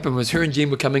what happened was her and Jen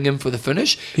were coming in for the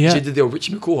finish. Yeah. She did the old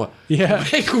Richie McCaw. Yeah.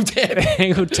 Ankle tap.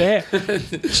 Angle tap.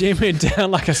 Jim went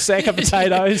down like a sack of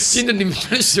potatoes. Jen didn't even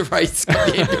finish the race. Got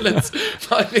the ambulance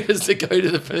 5 minutes to go to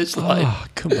the finish line. Oh, I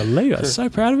couldn't believe it. So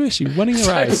proud of her. She's winning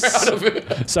the race. Proud of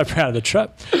her. So proud of the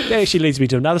trip. That actually leads me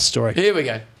to another story. Here we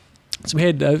go. So we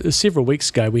had several weeks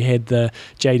ago, we had the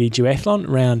JD Duathlon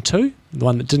round 2, the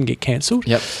one that didn't get cancelled.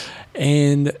 Yep.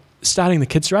 And starting the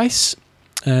kids race,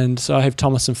 and so I have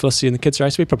Thomas and Felicity in the kids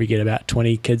race. We probably get about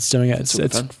 20 kids doing it. It's all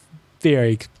It's fun.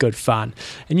 very good fun.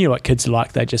 And you know what kids are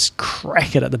like, they just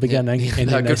crack it at the beginning. Yeah. And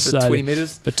They're then good they for slowly- 20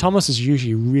 metres. But Thomas is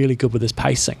usually really good with his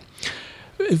pacing.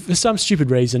 For some stupid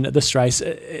reason, at this race,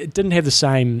 it didn't have the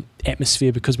same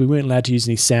atmosphere because we weren't allowed to use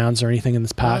any sounds or anything in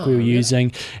this park we were yeah.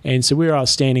 using. And so where I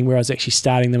was standing, where I was actually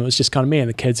starting them, it was just kind of me and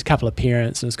the kids, a couple of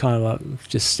parents, and it was kind of like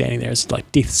just standing there. It's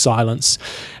like death silence.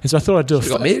 And so I thought I'd do You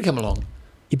got me to come along.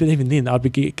 Yeah, but even then,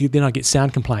 I'd get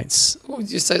sound complaints. Well,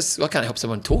 you say I can't help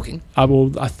someone talking.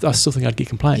 I still think I'd get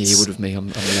complaints. Yeah, you would with me. I'm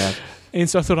allowed. And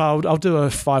so I thought I'll do a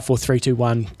 5, 4, 3, 2,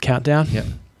 1 countdown. Yeah.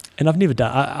 And I've never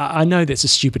done. I know that's a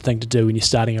stupid thing to do when you're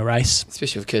starting a race,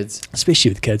 Especially with kids. especially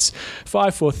with kids.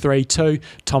 5, 4, 3, 2.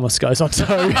 Thomas goes on 2.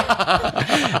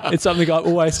 It's something I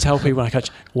always tell people when I coach.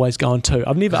 Always go on 2.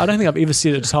 I don't think I've ever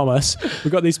said it to Thomas.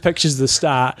 We've got these pictures at the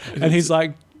start, and he's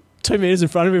like 2 meters in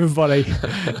front of everybody.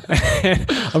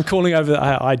 I'm calling over.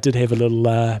 I did have a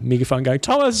little megaphone going,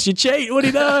 Thomas, you cheat. What are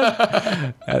you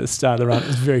doing? At the start of the run, it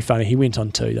was very funny. He went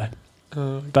on 2 though.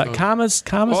 But Karma's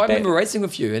Well, I back. remember racing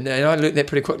with you, and I learned that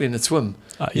pretty quickly in the swim.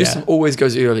 Your Yeah. swim always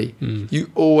goes early. You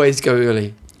always go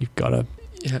early. You've got to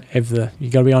Yeah. you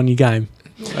got to be on your game.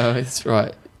 Oh, that's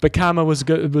right. But karma was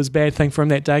good. It was a bad thing for him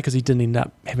that day because he didn't end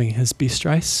up having his best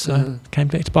race. So came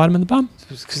back to bite him in the bum.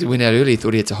 Because he went out early, he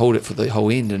thought he had to hold it for the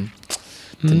whole end, and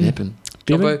didn't happen.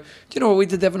 Bevan? Jobbo, do you know what we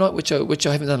did the other night, which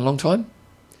I haven't done in a long time?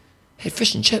 Had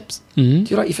fish and chips. Mm.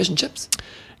 Do you like your fish and chips?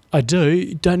 I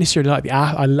do. Don't necessarily like the.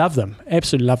 I love them.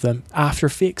 Absolutely love them. After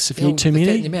effects. If you eat too The fat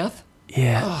many. in your mouth?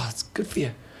 Yeah. Oh, it's good for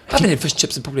you. I haven't had fish and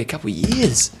chips in probably a couple of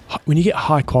years. When you get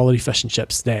high quality fish and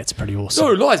chips, that's pretty awesome.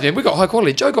 No lies, man. We got high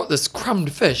quality. Joe got this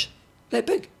crumbed fish that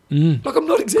big. Like, I'm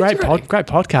not exaggerating. Great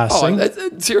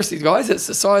podcasting. Seriously, guys, it's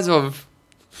the size of,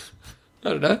 I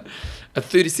don't know, a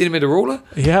 30 centimetre ruler.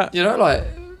 Yeah. You know, like,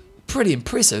 pretty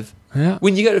impressive. Yeah.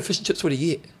 When you go to fish and chips, what do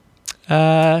you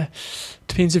get?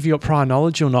 Depends if you got prior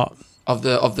knowledge or not. Of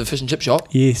the fish and chip shop?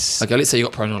 Yes. Okay, let's say you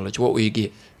got prior knowledge. What will you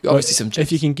get? Obviously some chips.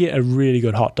 If you can get a really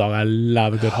good hot dog, I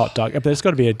love a good hot dog. But it's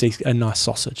got to be a nice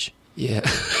sausage. Yeah.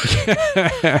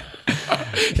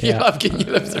 You love getting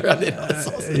your lips around that nice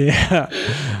sausage. Yeah.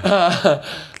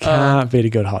 Can't beat a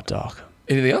good hot dog.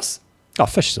 Anything else? Oh,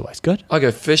 fish is always good. I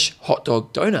go fish, hot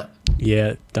dog, donut.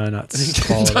 Yeah, donuts.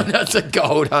 Quality. Donuts are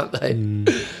gold, aren't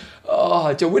they?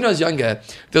 Oh, Joe, when I was younger,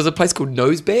 there was a place called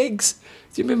Nosebags.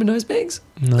 Do you remember Nosebags?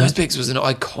 No. Nosebags was an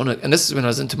iconic, and this is when I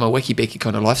was into my Wacky Becky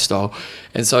kind of lifestyle.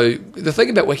 And so the thing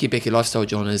about Wacky Becky lifestyle,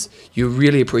 John, is you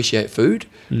really appreciate food.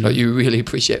 Like, you really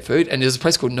appreciate food. And there's a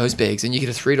place called Nosebags, and you get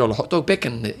a $3 hot dog. Back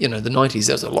in the 90s,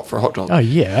 that was a lot for a hot dog. Oh,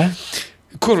 yeah.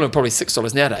 Equivalent of probably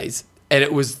 $6 nowadays. And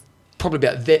it was probably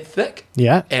about that thick.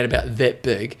 Yeah. And about that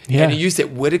big. Yeah. And you used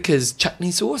that Whittaker's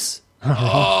chutney sauce.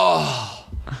 Oh.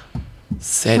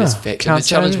 Satisfaction. The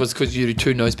challenge was because you do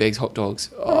 2 Nosebags hot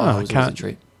dogs. Oh, it was always a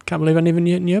treat. Can't believe I never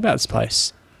knew about this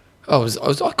place. Oh, it was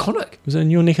iconic. Was it in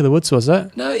your neck of the woods, was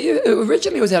it? No, it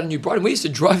originally was out in New Brighton. We used to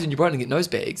drive to New Brighton and get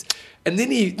Nosebags. And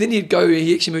then he'd go,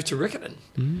 he actually moved to Riccarton.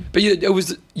 But it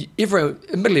was,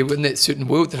 admittedly, in that certain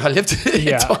world that I lived in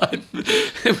at the time,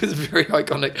 it was very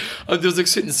iconic. There was a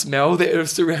certain smell that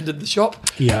surrounded the shop.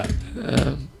 Yeah.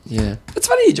 Yeah. It's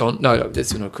funny, John. No,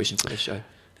 that's not a question for this show.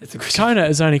 That's a question. Kona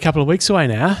is only a couple of weeks away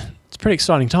now. It's pretty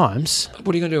exciting times.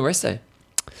 What are you going to do on rest day?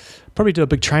 Probably do a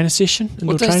big trainer session.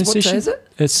 What day is it?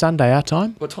 It's Sunday our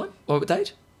time. What time? What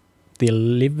date? The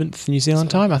 11th New Zealand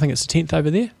time. I think it's the 10th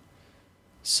over there.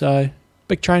 So,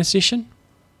 big trainer session.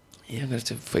 Yeah, I'm going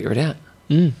to have to figure it out.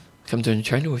 Come doing a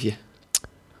trainer with you.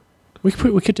 We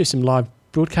could do some live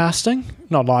broadcasting.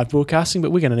 Not live broadcasting,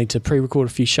 but we're going to need to pre-record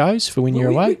a few shows for when you're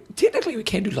away. Technically, we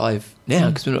can do live now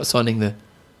because we're not signing the...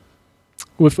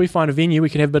 Well, if we find a venue, we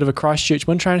could have a bit of a Christchurch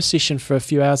wind trainer session for a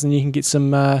few hours, and you can get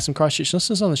some Christchurch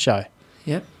listeners on the show.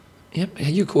 Yep. How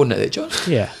you coordinate that, John?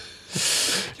 Yeah.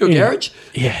 Your garage?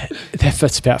 Yeah, that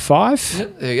fits about 5.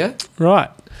 Yep, there you go. Right.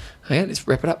 Okay, let's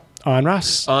wrap it up. I'm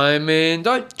Russ. I'm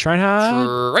Endo. Train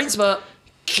hard. Train smart.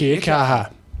 Kia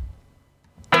kaha.